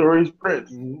Hugging Stories,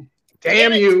 Prince.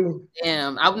 Damn you.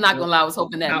 damn, I'm not gonna lie. I was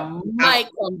hoping that might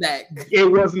come back. It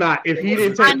was not. If he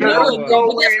didn't I take know that it, one.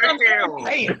 though, but that's what I'm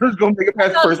saying. Who's gonna make it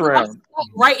past the first round?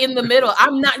 Right in the middle.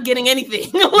 I'm not getting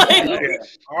anything. Like,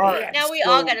 All right. Now we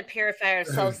all got to purify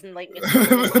ourselves in Lake Late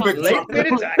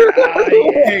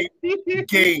Mississippi.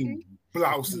 Game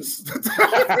blouses. Looks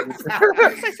like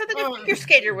something a figure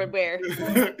skater would wear.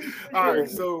 All right,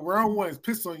 so round 1 is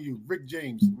Piss on You, Rick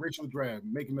James, Rachel Drab,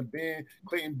 Making the Band,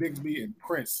 Clayton Bigsby, and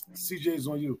Prince. CJ's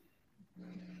on you.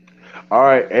 All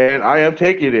right, and I am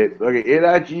taking it. Okay,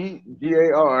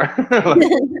 NIGGAR.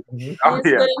 Oh,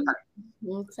 yeah.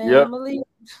 family.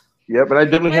 Yeah, but I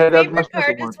definitely My had that. favorite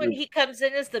part is when he comes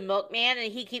in as the milkman and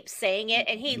he keeps saying it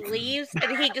and he leaves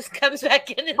and he just comes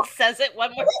back in and says it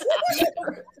one more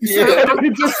time. Yeah,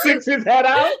 he just sticks his head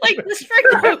out like just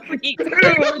for no reason.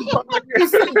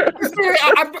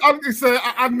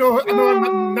 I know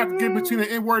I'm not getting between the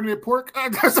N word and the pork. Oh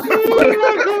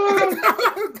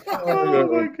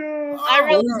my god! I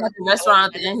really was at the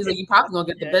restaurant at the end. He's like, "You probably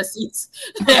gonna get the best seats."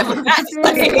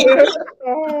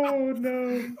 Oh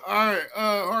no! All right,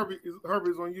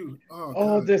 Harvey's on you.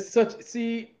 There's such.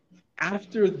 See,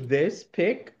 after this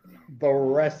pick, the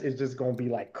rest is just gonna be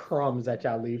like crumbs that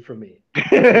y'all leave for me.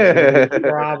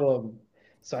 Problem.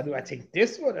 So do I take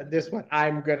this one or this one?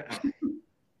 I'm gonna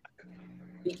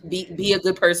be a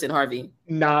good person, Harvey.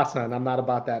 Nah, son, I'm not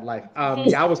about that life.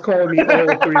 Y'all was calling me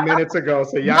old 3 minutes ago,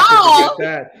 so y'all can forget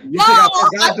that. You think I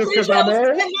forgot just because I'm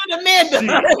old?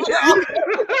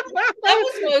 That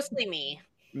was mostly me.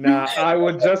 Nah, I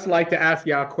would just like to ask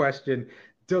y'all a question.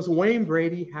 Does Wayne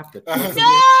Brady have to? No!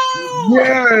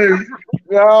 Yes.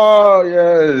 Oh,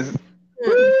 yes.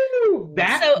 Woo!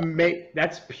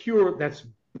 That's pure. That's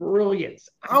brilliance.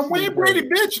 I'm Wayne Brady,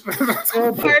 bitch.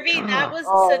 Harvey,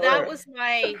 that was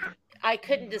my. I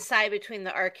couldn't decide between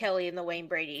the R. Kelly and the Wayne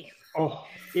Brady. Oh,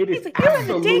 it is like, you're in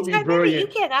the absolutely daytime, brilliant.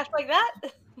 You can't act like that.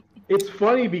 It's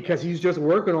funny because he's just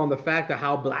working on the fact of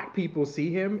how black people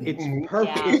see him. It's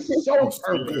perfect. Yeah. It's so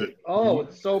perfect. Oh,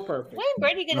 it's so perfect. Wayne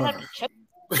Brady gonna have to choke.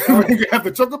 You have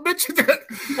to choke a bitch.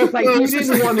 It's like he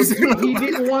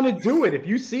didn't want to do it. If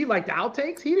you see like the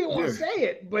outtakes, he didn't want to say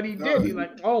it, but he did. He's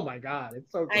like, oh my god,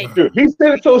 it's so good. Dude, he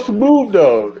said it so smooth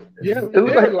though. Yeah,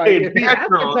 like if he has to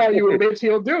call you a bitch,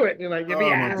 he'll do it. You're like, give me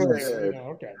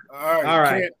okay. All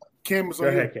right. Kim was Go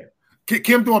ahead, Kim.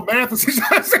 Kim doing math. 1, 2,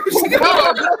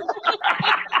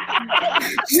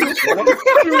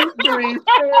 3, 4,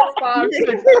 5,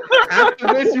 6. After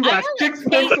this, you got 6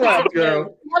 picks left,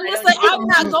 girl. I'm just like, I'm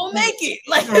not gonna make it.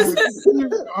 Like,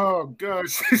 oh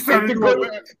gosh,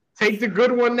 take the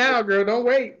good one now, girl. Don't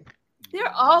wait.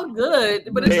 They're all good,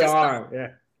 but it's they just are.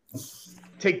 Yeah.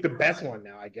 Take the best one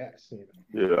now, I guess.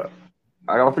 Yeah,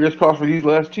 I got fingers crossed for these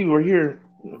last two right here.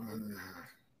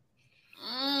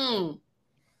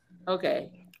 Okay,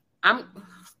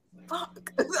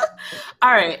 fuck.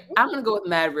 All right, I'm gonna go with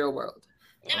Mad Real World.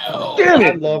 No. Damn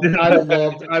it! I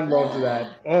loved that.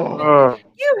 Oh,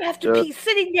 you have to be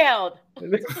sitting down.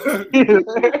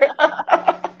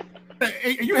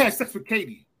 Hey, you had sex with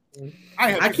Katie.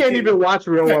 I can't even watch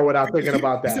Real World without thinking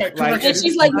about that. Like, and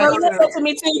she's like, "No, you had sex with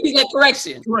me too." He's like,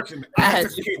 "Correction." I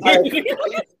had sex with Katie.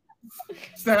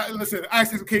 Listen, I had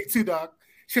sex with Katie too, dog.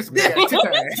 She's some bad tits.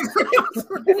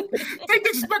 They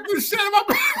disrespect the shit out of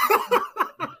my.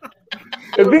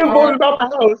 If being voted about the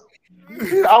house,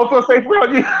 I was gonna say for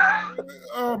you.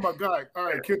 Oh my god! All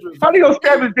right, Kendra. How do you gonna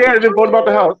stab his dad and then vote about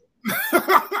the house?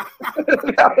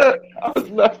 I was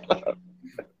messed up.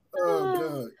 Oh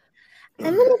god.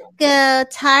 I'm gonna go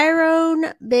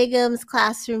Tyrone Bigum's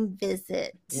Classroom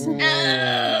Visit.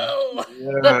 No,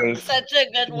 Yes. such a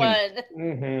good one.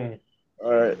 Mm-hmm.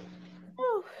 All right.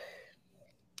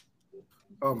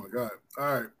 Oh my god!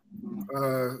 All right.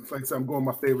 Like I said, I'm going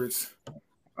with my favorites.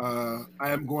 I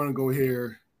am going to go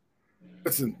here.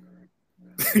 Listen,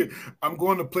 I'm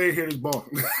going to play here this ball.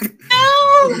 No,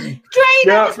 Dre,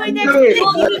 that was my next pick.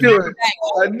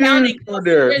 I knew it was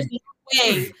there. There's no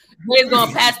way Dre's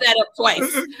gonna pass that up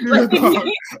twice.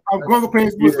 I'm going to play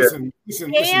this. Listen.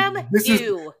 Damn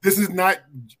you. This is not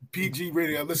PG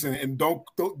radio. Listen, and don't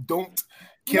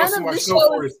cancel None my of the show shows-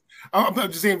 for this. I'm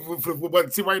just saying for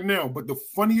what see right now. But the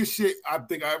funniest shit I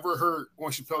think I ever heard on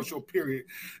Chappelle's show, period,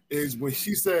 is when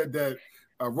she said that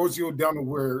Rosie O'Donnell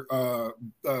wear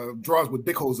drawers with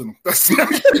dick holes in them. That's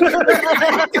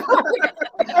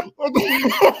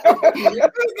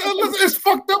it's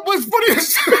fucked up, but it's funny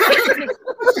as shit.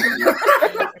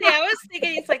 Yeah, I was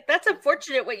thinking, it's like, that's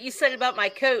unfortunate what you said about my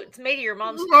coat. It's made of your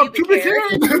mom's pubic pubic hair.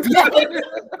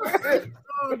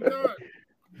 Oh god!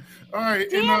 All right,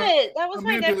 Damn it! That was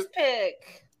my Amanda, next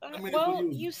pick. Well,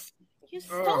 you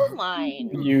stole mine.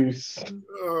 Just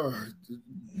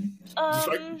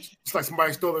like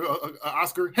somebody stole an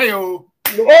Oscar. Hey-o.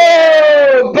 Oh,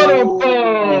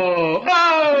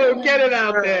 get it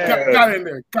out there. Got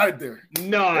it there.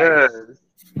 Nice.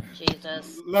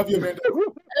 Jesus. Love you, Amanda.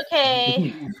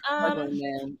 Okay.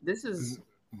 Man, this is.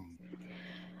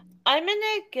 I'm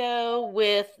gonna go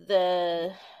with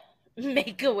the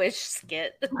Make-A-Wish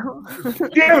skit.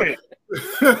 Damn it!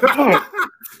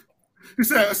 He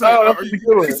said, that's what you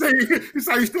doing. He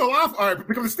said, you still off? All right,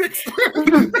 pick up the sticks. There's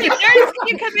gonna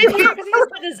come in here because he's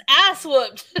got his ass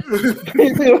whooped.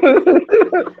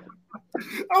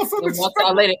 Also,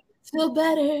 Later. feel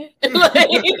better. So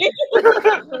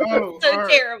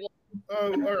terrible.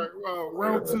 All right.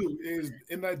 Round 2 is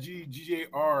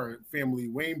NIGGAR family.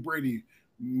 Wayne Brady,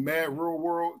 Mad Real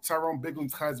World, Tyrone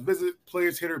Biggins, Kai's Visit,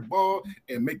 Players Hitter Ball,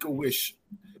 and Make a Wish.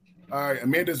 All right,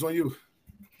 Amanda's on you.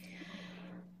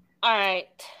 All right.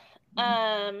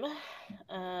 Damn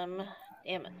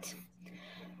it.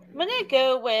 I'm gonna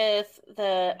go with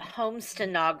the home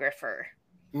stenographer.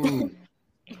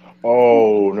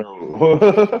 Oh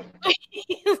no.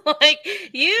 Like,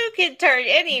 you can turn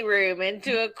any room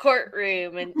into a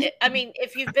courtroom, and I mean,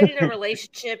 if you've been in a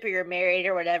relationship or you're married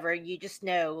or whatever, you just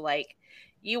know, like,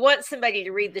 you want somebody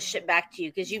to read the shit back to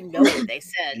you because you know what they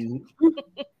said. And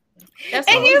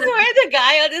he's wearing the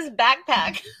guy on his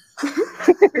backpack.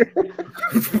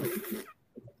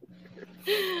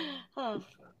 Oh,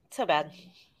 so bad.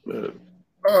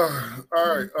 All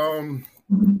right.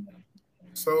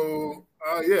 So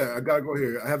yeah, I gotta go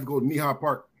here. I have to go to Neha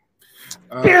Park.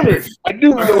 Damn it! I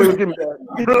knew we were getting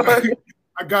that.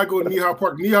 I gotta go to Neha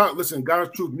Park. Neha, listen, God's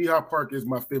truth. Neha Park is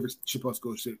my favorite Chappelle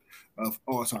School shit of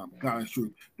all time. God's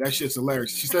truth. That shit's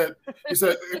hilarious. He said,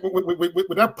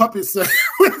 when that puppet said,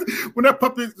 when that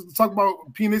puppet talked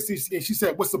about penis, and she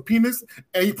said, "What's a penis?"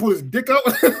 and he pulled his dick out,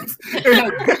 and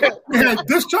had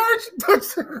discharge.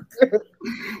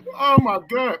 Oh my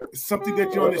God! Something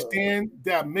that you understand,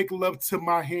 that I make love to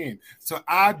my hand, so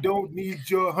I don't need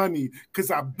your honey,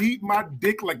 cause I beat my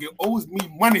dick like it owes me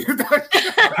money. That's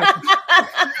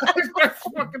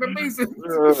fucking amazing.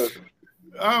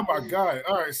 Oh my God!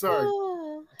 All right, sorry.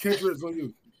 Kendra, it's on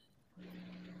you.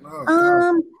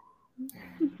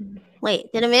 Wait,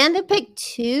 did Amanda pick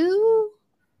 2?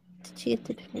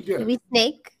 Did we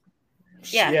snake?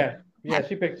 Yeah,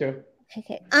 she picked 2.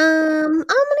 Okay. I'm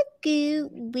gonna go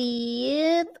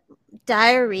with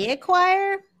diarrhea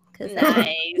choir.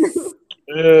 Nice.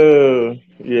 Yeah.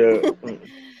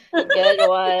 Good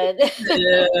one.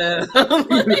 Yeah.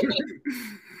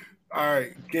 All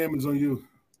right, Cam is on you.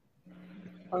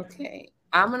 Okay.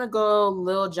 I'm going to go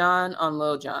Lil Jon on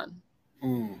Lil Jon.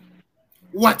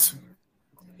 What?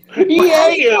 Yeah.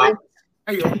 Hey,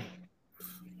 yo.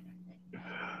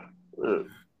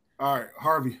 All right,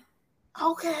 Harvey.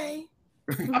 Okay.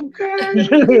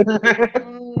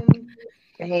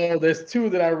 Oh, there's 3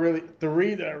 that I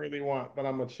really want, but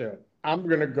I'm gonna chill. I'm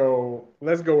gonna go.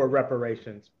 Let's go with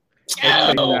reparations. Let's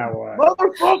take that one.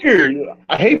 Motherfucker!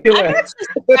 I hate you. I'm actually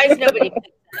surprised nobody picked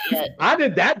that yet. How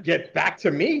did that get back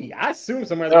to me? I assume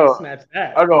somebody's gonna snatch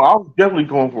that. I know. I was definitely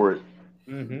going for it.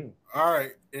 Mm-hmm. All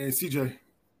right, and CJ.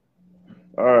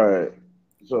 All right.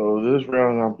 So this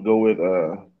round, I'm gonna go with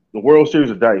the World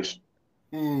Series of Dice.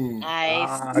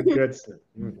 Nice. Good stuff.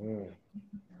 Mm-hmm.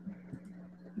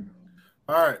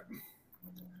 All right.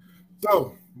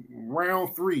 So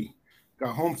round 3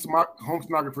 got home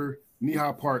stenographer,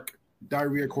 Neha Park,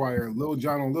 diarrhea choir, Lil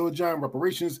Jon on Lil Jon,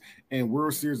 reparations, and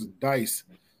World Series of Dice.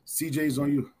 CJ's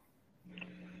on you.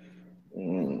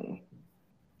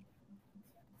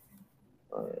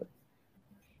 All right.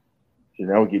 So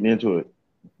now we're getting into it.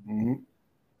 Mm-hmm.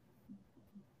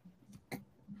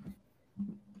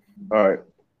 All right.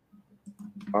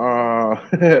 I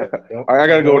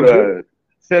gotta go to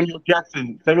Samuel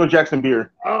Jackson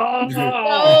beer. Oh,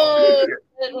 No.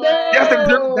 Yes, they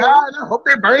just died. I hope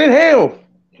they burn in hell.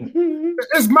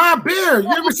 It's my beer. You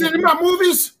ever seen it in my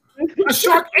movies? A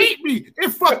shark ate me.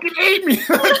 It fucking ate me.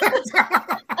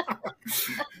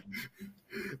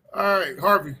 All right,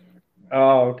 Harvey.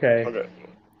 Oh, okay.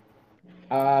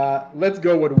 Let's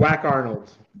go with Whack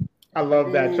Arnold. I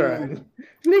love that track. Nigga,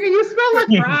 you smell like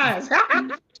fries.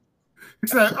 He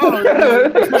said, "Oh,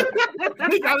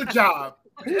 he got a job."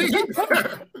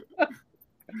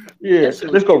 Yeah,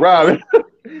 let's go, Robin.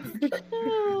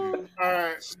 All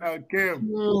right, Cam.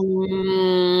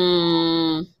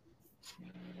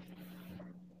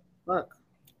 Fuck.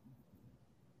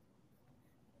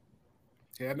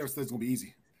 Yeah, I never said it's gonna be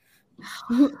easy.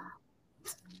 I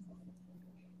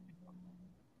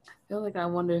feel like I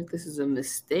wonder if this is a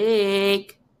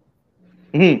mistake.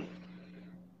 Mm-hmm.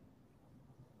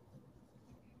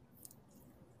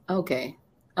 Okay.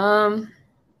 I'm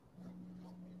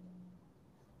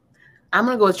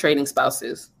gonna go with Trading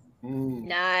Spouses.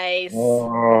 Nice.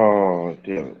 Oh,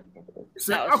 damn it. He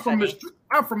said, That was funny.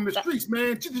 I'm from the streets,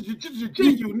 man.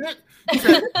 You net. He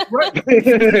said, "What? Get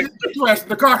your ass in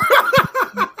the car."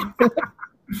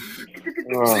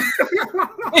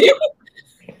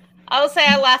 I'll say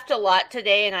I laughed a lot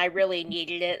today, and I really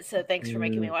needed it. So thanks for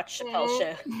making me watch Chappelle's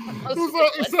show.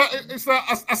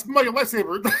 I smell your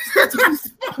lightsaber.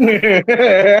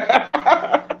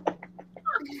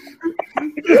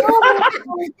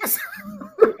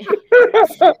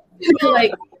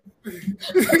 Like,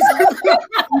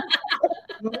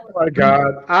 Oh my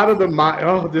God! Out of the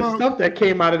mind, the stuff that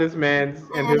came out of this man's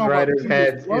and his writer's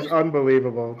heads is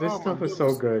unbelievable. This stuff is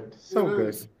so good, so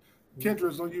good.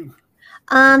 Kendra's on you.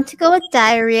 To go with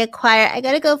diarrhea choir, I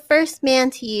gotta go first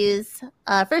black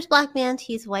man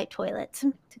to use white toilet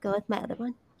to go with my other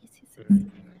one. I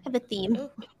have a theme. Ooh,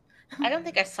 I don't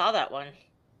think I saw that one.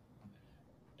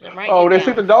 They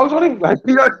stick the dogs on him? Like,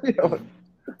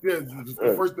 Yeah,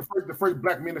 the first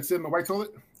black man that sit in the white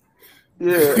toilet.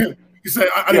 Yeah. He said,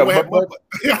 I don't want to have my butt.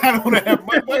 I don't want to have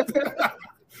my butt.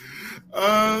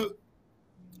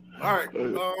 All right.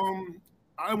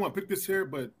 I don't want to pick this here,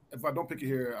 but if I don't pick it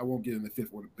here, I won't get in the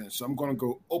fifth on the bench. So I'm going to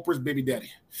go Oprah's baby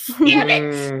daddy. Damn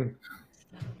it.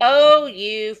 Oh,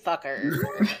 you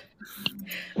fucker.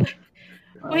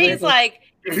 Well, he's like,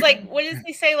 what does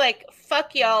he say? Like,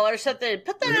 fuck y'all or something.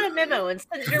 Put that in a memo and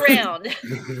send it around.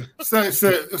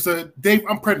 So Dave,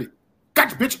 I'm pregnant.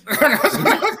 Gotcha, bitch.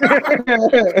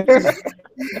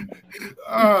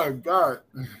 Oh, God.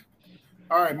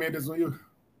 All right, man, that's on you.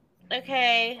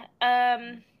 Okay.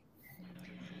 I'm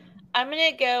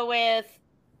going to go with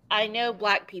I Know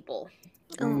Black People.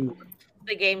 Oh.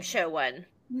 The game show one.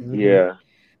 Yeah.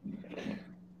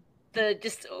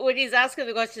 When he's asking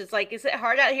the questions, like, is it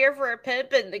hard out here for a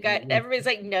pimp? And the guy, everybody's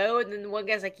like, no. And then the one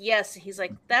guy's like, yes. And he's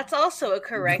like, that's also a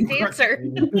correct answer.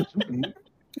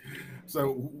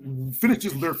 So finish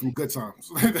just learn from Good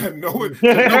Times. No one on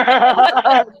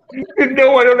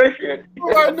that shit.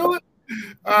 Oh, I know it.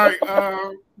 All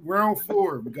right, round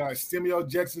 4. We got Samuel L.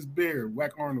 Jackson's Bear,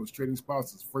 Whack Arnold's Trading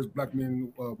Spouses, First Black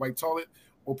Man, White Toilet,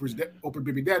 Oprah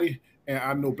Baby Daddy, and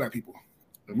I Know Black People.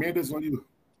 Amanda's on you.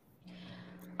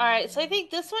 All right, so I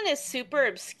think this one is super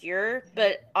obscure,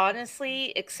 but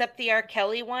honestly, except the R.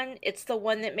 Kelly one, it's the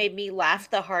one that made me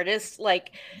laugh the hardest.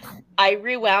 Like, I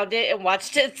rewound it and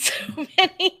watched it so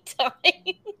many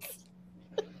times.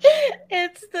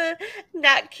 It's the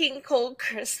Nat King Cole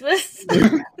Christmas.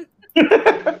 When he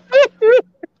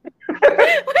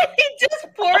just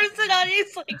pours it on,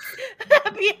 he's like,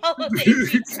 happy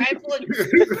holidays, you trifling.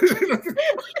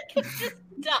 Like, just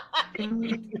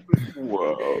died.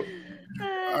 Whoa.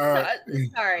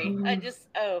 Sorry.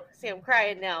 See, I'm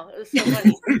crying now. It was so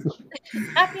funny.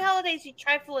 Happy holidays, you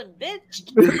trifling bitch.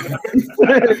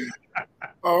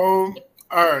 All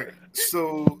right.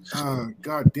 So,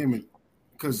 God damn it.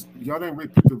 Because y'all didn't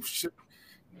rate people shit.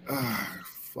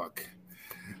 Fuck.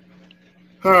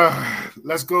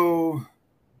 Let's go.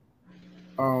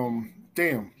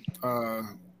 Damn.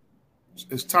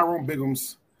 It's Tyrone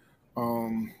Bigum's.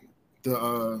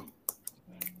 The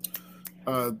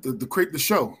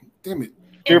show. Damn it.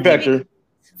 Fear Factor.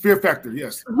 Fear Factor.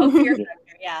 Yes. Oh, Fear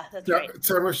Factor. Yeah, that's right.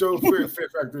 Tyrone show. Fear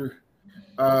Factor.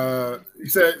 He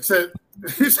said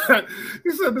this is not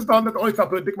the only time I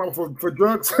put a dick mama for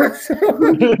drugs.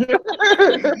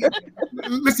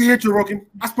 Listen here, Joe Rogan.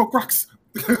 I spoke rocks.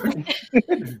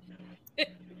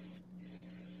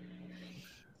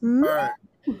 All right,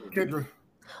 Kendra.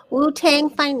 Wu-Tang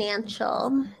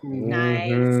Financial.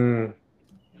 Nice.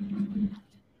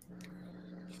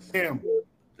 Damn.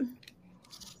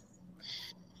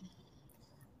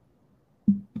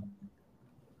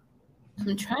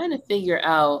 I'm trying to figure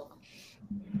out.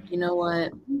 You know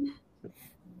what?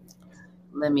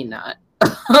 Let me not.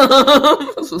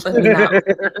 Let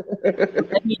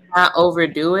me not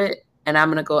overdo it, and I'm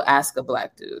gonna go ask a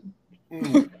black dude.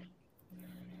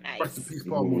 Nice.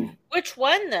 Which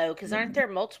one though? Because aren't there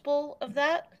multiple of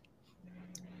that?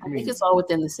 I think it's all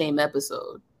within the same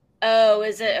episode. Oh,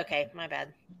 is it? Okay, my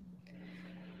bad.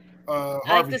 I like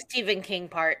Harvey. the Stephen King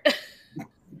part.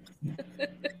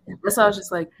 That's why I was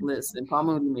just like, listen, Paul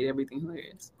Mooney made everything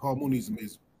hilarious. Paul Mooney's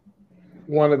amazing.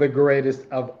 One of the greatest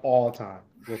of all time.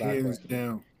 Hands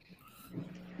down.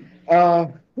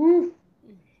 Whew.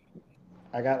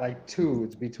 I got like 2.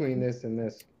 It's between this and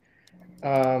this.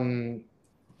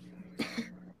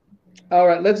 All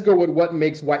right, let's go with What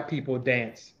Makes White People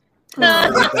Dance. I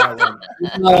love that one.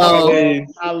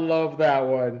 I love that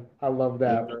one. I love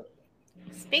that one.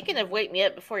 Speaking of Wake Me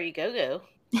Up Before You Go.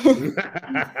 And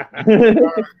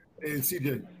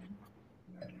CJ.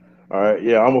 All right,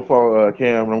 yeah, I'm gonna follow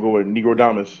Cam, and I'm going with Negro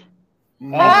Damas.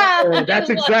 Oh, that's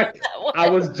exact. I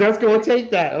was just gonna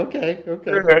take that. Okay.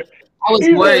 I was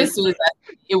worried as soon as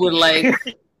it would like.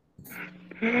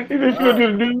 He just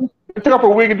take off a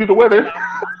wig and do the weather.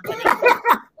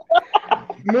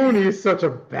 Mooney is such a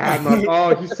bad mother.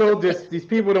 Oh, he's so these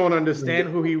people don't understand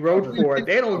who he wrote for.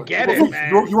 They don't get it,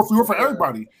 man. You wrote for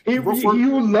everybody.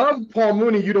 You love Paul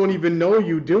Mooney. You don't even know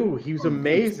you do. He was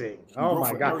amazing. Oh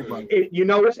my God. You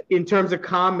know, in terms of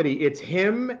comedy, it's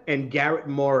him and Garrett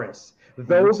Morris.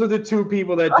 Those are the two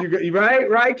people that you got,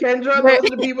 right, Kendra? Those are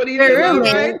the people you need,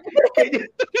 right?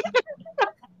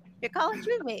 Your college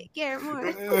roommate, Garrett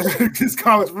Moore. His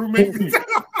college roommate. They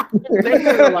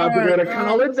weren't allowed to go to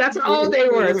college. That's all they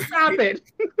were. Stop it.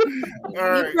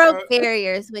 You broke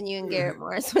barriers when you and Garrett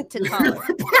Morris went to college.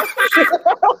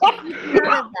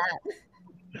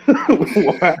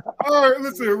 All right,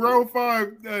 listen. Round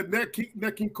 5.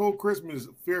 Nat King Cole Christmas.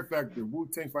 Fear Factor.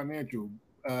 Wu-Tang Financial.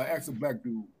 Ask Black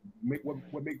Dude.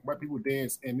 What make white people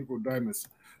dance? And Nickel Diamonds.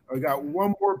 I got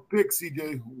one more pick,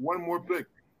 CJ. One more pick.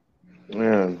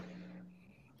 Man,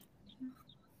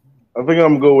 I think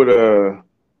I'm gonna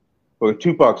go with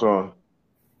Tupac song.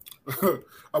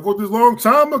 I wrote this long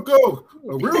time ago.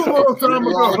 A real long time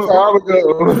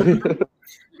ago.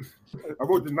 I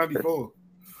wrote this 94.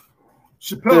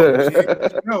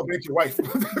 Chappelle, make your wife.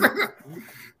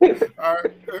 All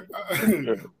right.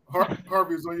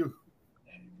 Harvey's on you.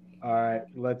 All right,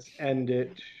 let's end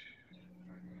it.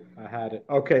 I had it.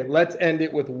 Okay, let's end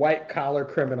it with White Collar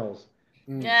Criminals.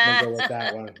 I'm gonna go with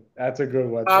that one. That's a good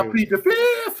one. I plead the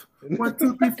fifth. 1,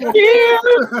 2, 3, 4.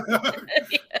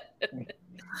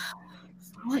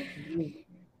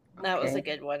 That was a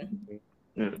good one.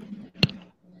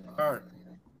 All right.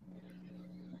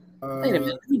 Wait a minute.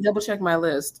 Let me double check my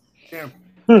list. Damn.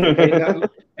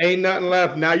 Ain't nothing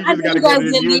left. Now you I just think gotta go you guys to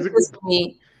the didn't need music. this for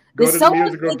me. Go Did to the someone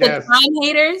musical say the guest. Time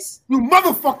Haters? You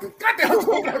motherfucker.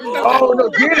 Oh no,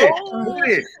 get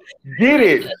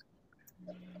it.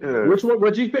 Yeah. Which one?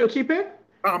 What'd you pick?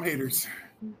 Time Haters.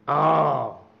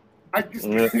 Oh. I just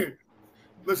listen.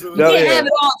 You can't have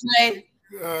it all, Jay.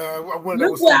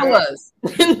 Look where I was. I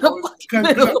didn't want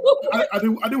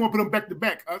to put them back to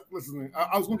back. I was going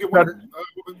to get one.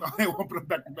 I didn't want to put them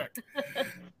back to back.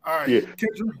 All right. Yeah.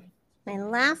 Kendra? My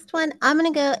last one, I'm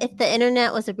going to go If the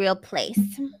Internet Was a Real Place.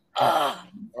 Oh,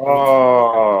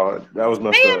 that was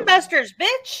messed Man up. Busters,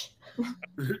 bitch.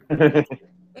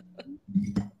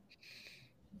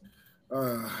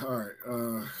 All right.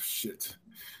 Shit.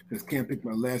 Just can't pick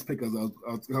my last pick because I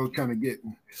was trying to get.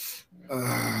 I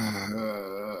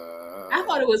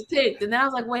thought it was picked, and then I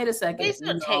was like, wait a second. Please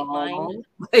don't take mine.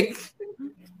 Like,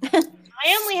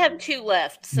 I only have 2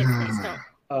 left, so please don't.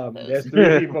 There's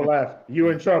 3 people left. You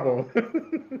in trouble.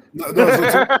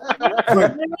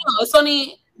 it's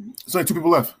only 2 people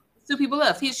left. 2 people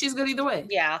left. She's good either way.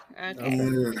 Yeah.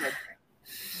 Okay.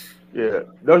 Yeah.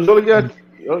 Don't you got?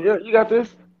 Oh yeah, you got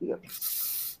this. Yeah.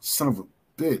 Son of a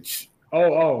bitch.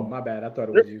 Oh, my bad. I thought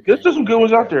it was you. There's just some good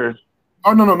ones out there.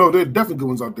 Oh no, there are definitely good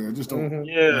ones out there. Just don't.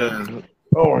 Yeah.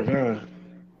 Oh my god.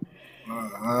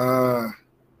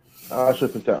 I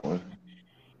should pick that one.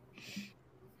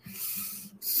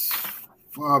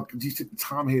 Fuck, these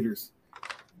Tom Haters.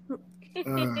 When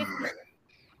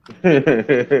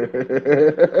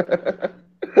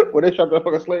they shot that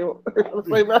fucking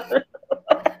slave master.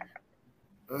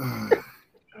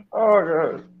 Oh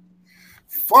god.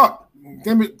 Fuck.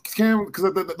 Damn it, Cam, because I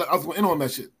was going in on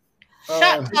that shit.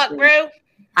 Shut up, bro.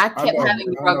 I kept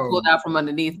having the rug pulled out from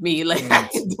underneath me. Like I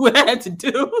had to do what I had to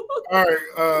do. All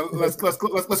right,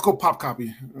 let's go pop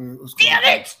copy. Damn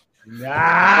it!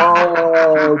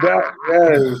 Oh, that.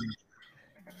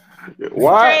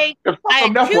 Why? Trey, I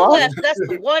had 2 left. That's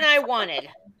the one I wanted.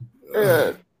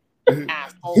 Yeah.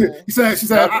 Asshole. She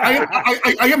said,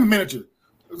 I am a manager.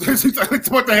 She's like,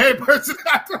 what the head person?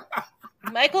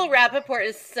 Michael Rappaport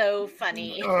is so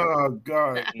funny. Oh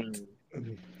God.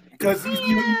 Because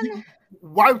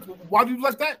why do you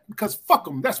like that? Because fuck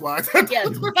them. That's why.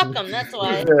 Yes, fuck them. That's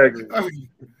why.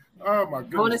 Oh my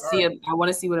goodness. I want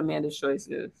to see what Amanda's choice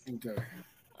is. Okay.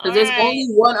 Because there's only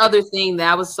one other thing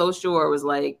that I was so sure was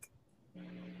like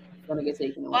gonna get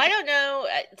taken away. Well, I don't know.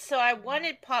 So I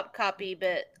wanted pop copy,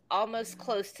 but almost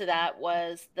close to that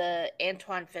was the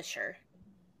Antoine Fisher.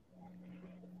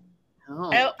 Oh,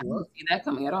 I don't see that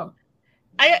coming at all.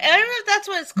 I don't know if that's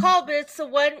what it's called, but it's the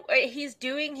one where he's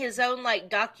doing his own like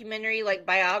documentary, like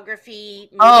biography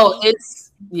movie. Oh,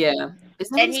 it's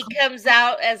and he comes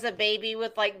out as a baby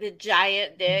with like the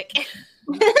giant dick.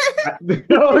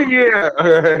 Oh yeah.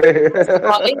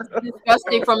 It's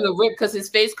disgusting from the rip because his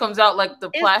face comes out like the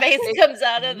plastic. His face comes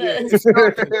out of the.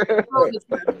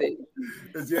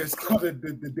 It's called the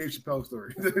Dave Chappelle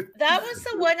story. That was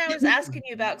the one I was asking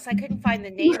you about because I couldn't find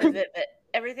the name of it, but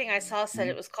everything I saw said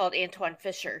it was called Antoine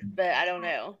Fisher, but I don't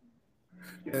know.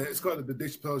 Yeah, it's called the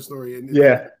Dave Chappelle story. And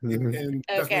yeah. And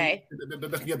that's okay.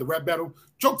 That's when you have the rap battle.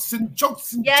 Jokes and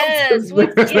jokes. Yes. The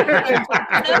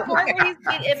part where he's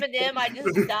beat Eminem, I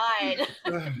just died.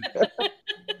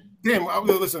 Damn,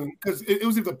 listen, because it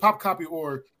was either pop copy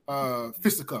or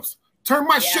fisticuffs. Turn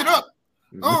my shit up.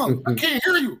 I can't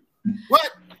hear you. What?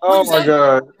 Oh my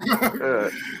god.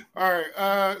 All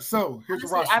right. So here's the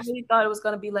roster. I really thought it was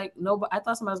gonna be like no, but I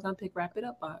thought somebody was gonna pick Wrap It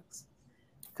Up box.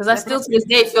 Because I still to this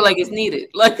day feel like it's needed.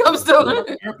 Like I'm still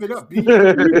wrap it up, B.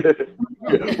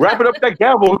 Wrap it up that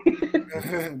gavel.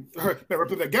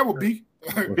 Wrap up that gavel, B.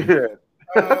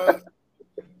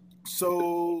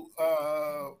 So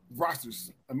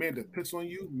rosters: Amanda, Piss on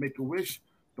You, Make a Wish,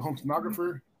 The Home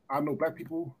Stenographer, I Know Black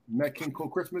People, Nat King Cole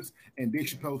Christmas, and Dave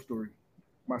Chappelle Story.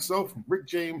 Myself, Rick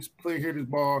James, Play Hitter's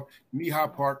Ball, Knee High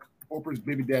Park, Oprah's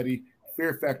Baby Daddy,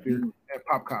 Fear Factor, and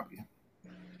Pop Copy.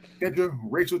 Kendra,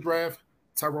 Rachel Draft,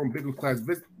 Tyrone Biggles Class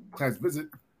Visit,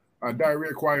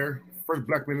 Diarrhea Choir, First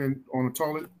Black Man on the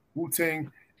Toilet,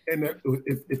 Wu-Tang, and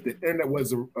if the internet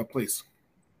was a place,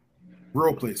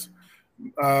 real place.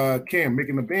 Cam,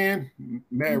 Making a Band,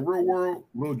 Mad Real World,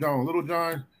 Lil Jon, Little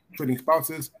John, Trading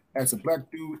Spouses, As a Black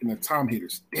Dude, and the Tom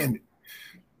Haters. Damn it.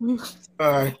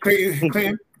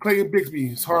 Clayton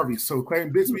Bixby's Harvey. So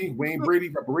Clayton Bixby, Wayne Brady,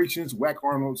 Reparations, Whack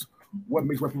Arnold's, What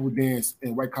Makes White People Dance,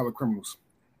 and White Collar Criminals.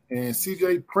 And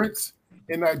CJ Prince,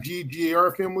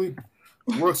 NIGGAR Family,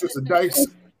 World Sister Dice,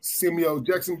 Samuel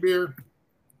Jackson Beer,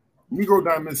 Negro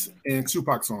Diamonds, and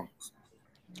Tupac songs.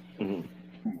 Mm-hmm.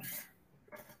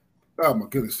 Oh my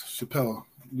goodness, Chappelle,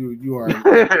 you are.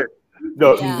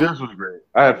 No, this was great.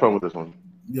 I had fun with this one.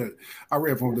 Yeah, I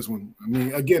really had fun with this one. I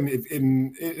mean, again, if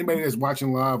anybody that's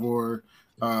watching live or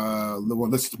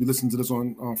listen to this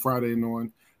on Friday and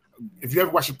on, if you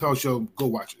ever watch Chappelle show, go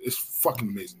watch it. It's fucking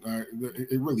amazing.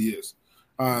 It really is.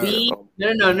 No.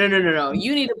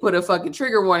 You need to put a fucking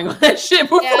trigger warning on that shit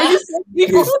before you say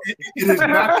people. It is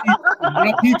not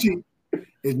PG.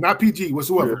 It's not PG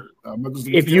whatsoever.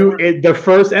 If the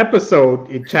first episode,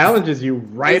 it challenges you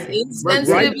right from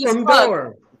the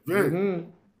door. Mm-hmm.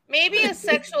 Maybe a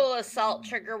sexual assault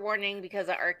trigger warning because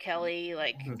of R. Kelly,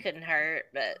 couldn't hurt.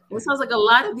 But it sounds like a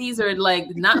lot of these are like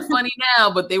not funny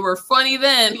now, but they were funny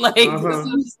then. Like this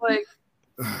is like.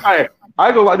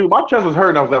 I go like, dude, my chest was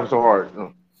hurting. I was laughing so hard.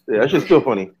 Yeah, that shit's still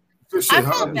funny. I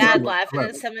felt bad laughing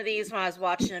at some of these when I was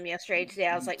watching them yesterday. Today,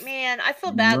 I was like, man, I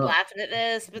feel bad laughing at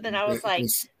this. But then I was like,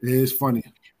 it is funny.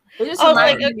 I was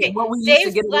like, okay, what we used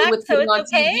to get away with so on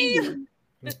it's okay. TV.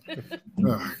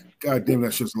 God damn,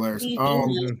 that shit's hilarious.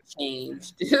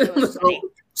 Changed.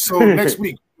 So next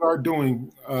week we are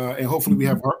doing, and hopefully we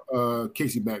have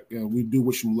Casey back. We do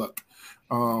wish him luck,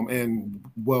 and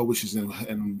well wishes and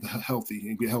healthy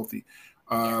and get healthy.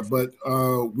 But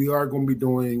we are going to be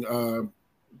doing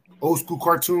old school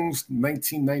cartoons,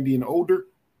 1990 and older,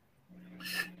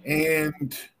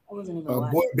 and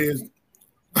boy bands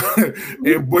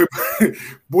and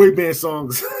boy band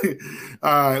songs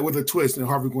with a twist. And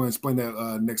Harvey going to explain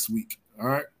that next week. All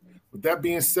right. With that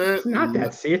being said,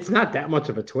 it's not that much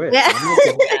of a twist.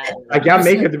 Like y'all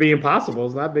make it to be impossible.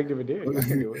 It's not big of a deal.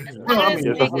 Harvey's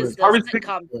pick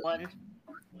one.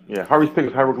 Yeah, Harvey's pick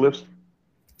is hieroglyphs.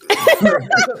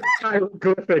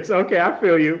 Hieroglyphics. Okay, I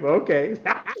feel you. Okay,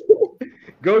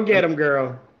 go get him,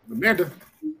 girl. Amanda.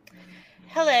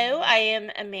 Hello, I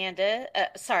am Amanda.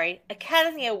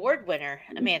 Academy Award winner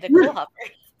Amanda Kohlhofer,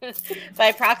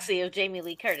 by proxy of Jamie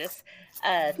Lee Curtis.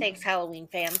 Thanks, Halloween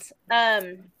fans.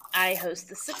 I host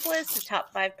the Syphilis, the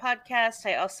Top 5 podcast.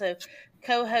 I also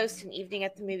co-host an Evening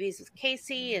at the Movies with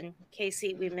Casey. And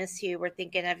Casey, we miss you. We're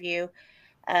thinking of you.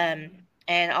 And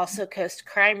also host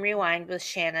Crime Rewind with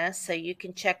Shanna. So you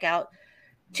can check out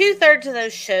 2/3 of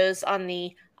those shows on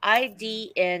the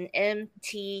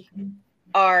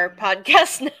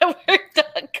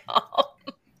IDNMTRpodcastnetwork.com.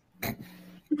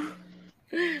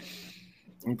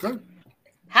 Okay.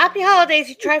 Happy holidays,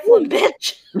 you trifling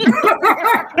bitch. I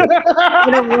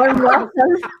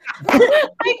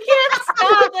can't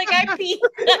stop. Like I pee.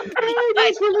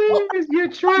 You're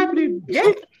trifling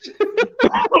bitch.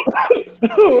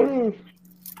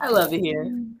 I love it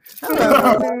here.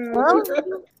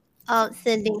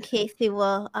 Sending Casey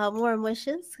warm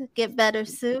wishes. Get better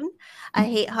soon. I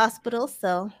hate hospitals,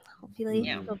 so hopefully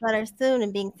you feel better soon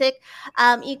and being sick.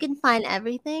 You can find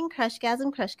everything,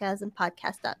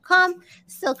 crushgasmpodcast.com.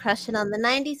 Still crushing on the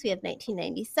 90s. We have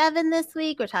 1997 this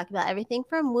week. We're talking about everything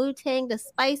from Wu-Tang to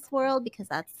Spice World because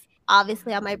that's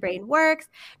obviously how my brain works.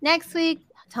 Next week,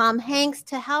 Tom Hanks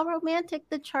to how romantic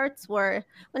the charts were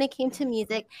when it came to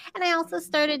music. And I also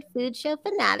started Food Show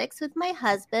Fanatics with my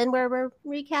husband where we're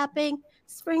recapping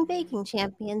Spring Baking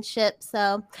Championship.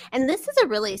 So, and this is a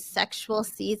really sexual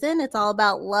season. It's all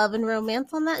about love and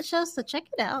romance on that show. So check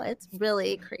it out. It's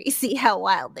really crazy how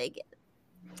wild they get.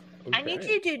 Okay. I need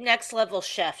you to do Next Level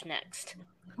Chef next.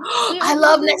 I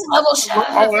love Next Level Chef.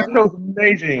 Oh, that show's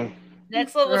amazing.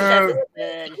 Next Level Chef is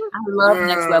good. I love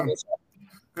Next Level Chef.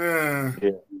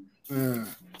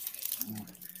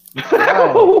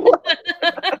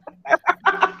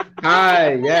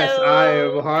 Hi, yes, I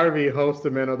Hello. am Harvey, host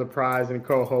of Men of the Prize and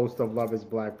co-host of Love is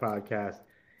Black podcast.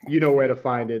 You know where to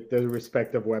find it, the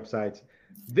respective websites.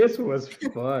 This was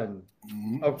fun.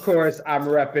 Of course, I'm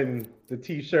repping the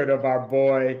t-shirt of our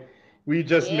boy. We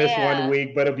just missed 1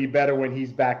 week, but it'll be better when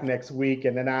he's back next week.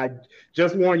 And then I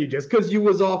just warn you, just because you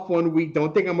was off 1 week,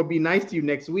 don't think I'm gonna be nice to you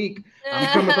next week. I'm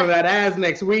coming from that ass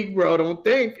next week, bro. Don't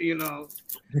think,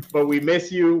 But we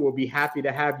miss you. We'll be happy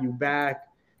to have you back.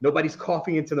 Nobody's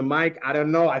coughing into the mic. I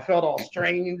don't know. I felt all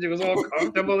strange. It was all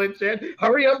comfortable and shit.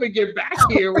 Hurry up and get back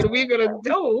here. What are we gonna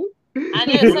do? I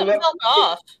know something felt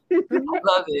off. I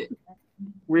love it.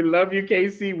 We love you,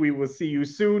 Casey. We will see you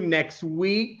soon next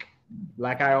week.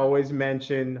 Like I always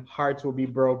mention, hearts will be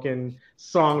broken,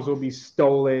 songs will be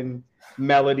stolen,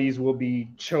 melodies will be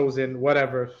chosen,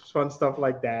 whatever, fun stuff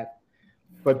like that.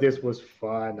 But this was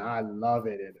fun. I love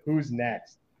it. And who's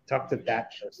next? Talk to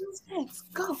that person. Who's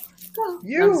next? Go.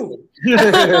 You.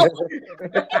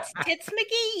 It's Skits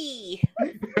McGee.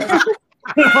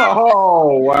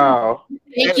 Oh wow!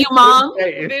 Thank you, Mom.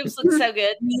 Your boobs look so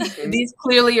good. These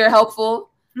clearly are helpful.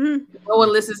 No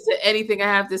one listens to anything I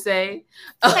have to say.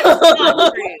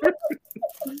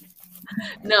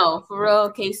 No, for real,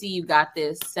 Casey, you got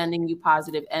this. Sending you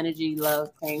positive energy,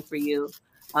 love, praying for you.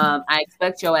 I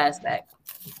expect your ass back.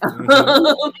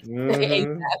 But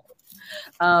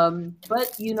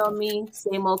you know me,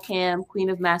 same old Cam, queen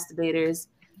of masturbators.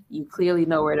 You clearly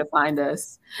know where to find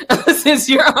us since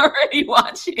you're already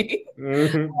watching.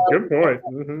 Good point.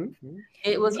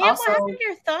 It was Cam, also what happened to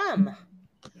your thumb?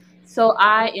 so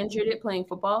I injured it playing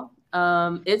football.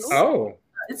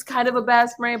 It's kind of a bad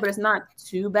sprain, but it's not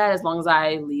too bad as long as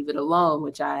I leave it alone,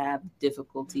 which I have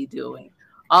difficulty doing.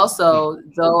 Also,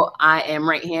 though I am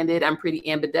right-handed, I'm pretty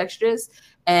ambidextrous,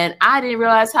 and I didn't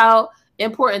realize how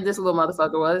important this little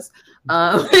motherfucker was. So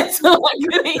I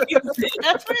couldn't use it.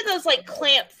 That's one of those like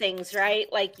clamp things, right?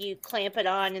 Like you clamp it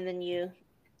on and then you.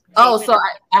 Oh, so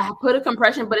I put a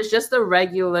compression, but it's just a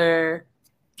regular.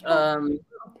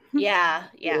 Yeah.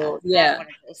 Yeah.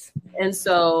 And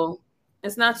so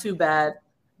it's not too bad.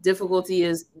 Difficulty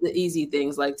is the easy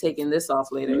things like taking this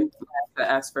off later. I have to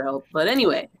ask for help. But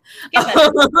anyway.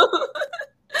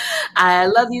 I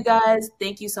love you guys.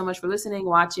 Thank you so much for listening,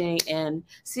 watching, and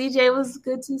CJ, it was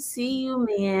good to see you,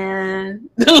 man.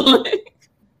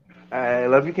 I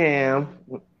love you, Cam.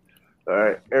 All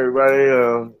right, everybody.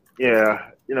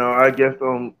 I guess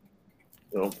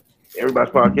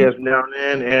everybody's podcast now and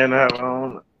then, and I have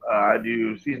on. I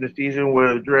do season to season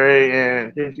with Dre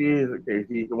and Casey.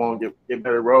 Casey, come on, get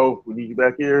better, bro. We need you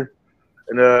back here.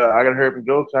 And I gotta hurry up and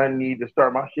go because I need to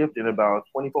start my shift in about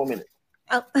 24 minutes.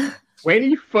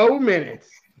 24 minutes.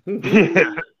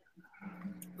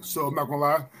 So I'm not gonna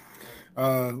lie.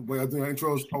 When I was doing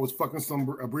intros, I was fucking some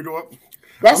burrito up.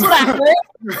 That's what I heard.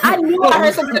 I knew I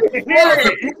heard something.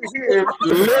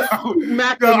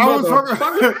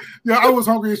 I was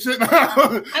hungry as shit.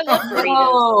 I love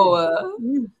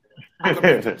burritos.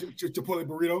 Chipotle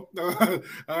burrito.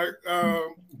 All right.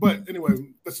 But anyway,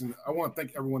 listen, I want to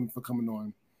thank everyone for coming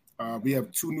on. We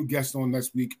have 2 new guests on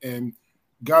next week, and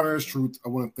God honest truth, I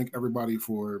want to thank everybody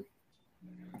for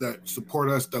that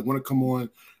support us, that want to come on,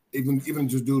 even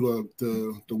just do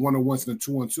the 1-on-1s and the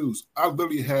 2-on-2s. I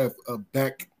literally have a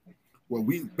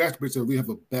we have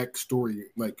a backstory.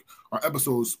 Like our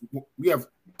episodes, we have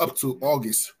up to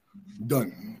August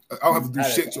done. I don't have to do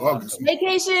shit till August.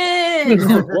 Vacation.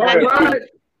 What?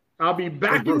 I'll be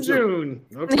back in June.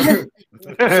 Okay.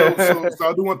 So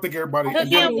I do want to thank everybody. Hook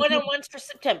you up 1-on-1s for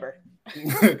September.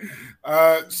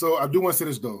 So I do want to say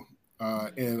this though,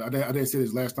 and I didn't say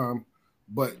this last time,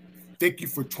 but thank you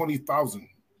for 20,000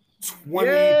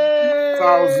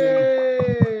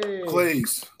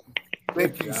 plays.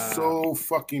 Thank you so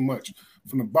fucking much.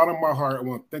 From the bottom of my heart, I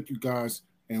want to thank you guys,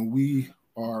 and we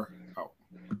are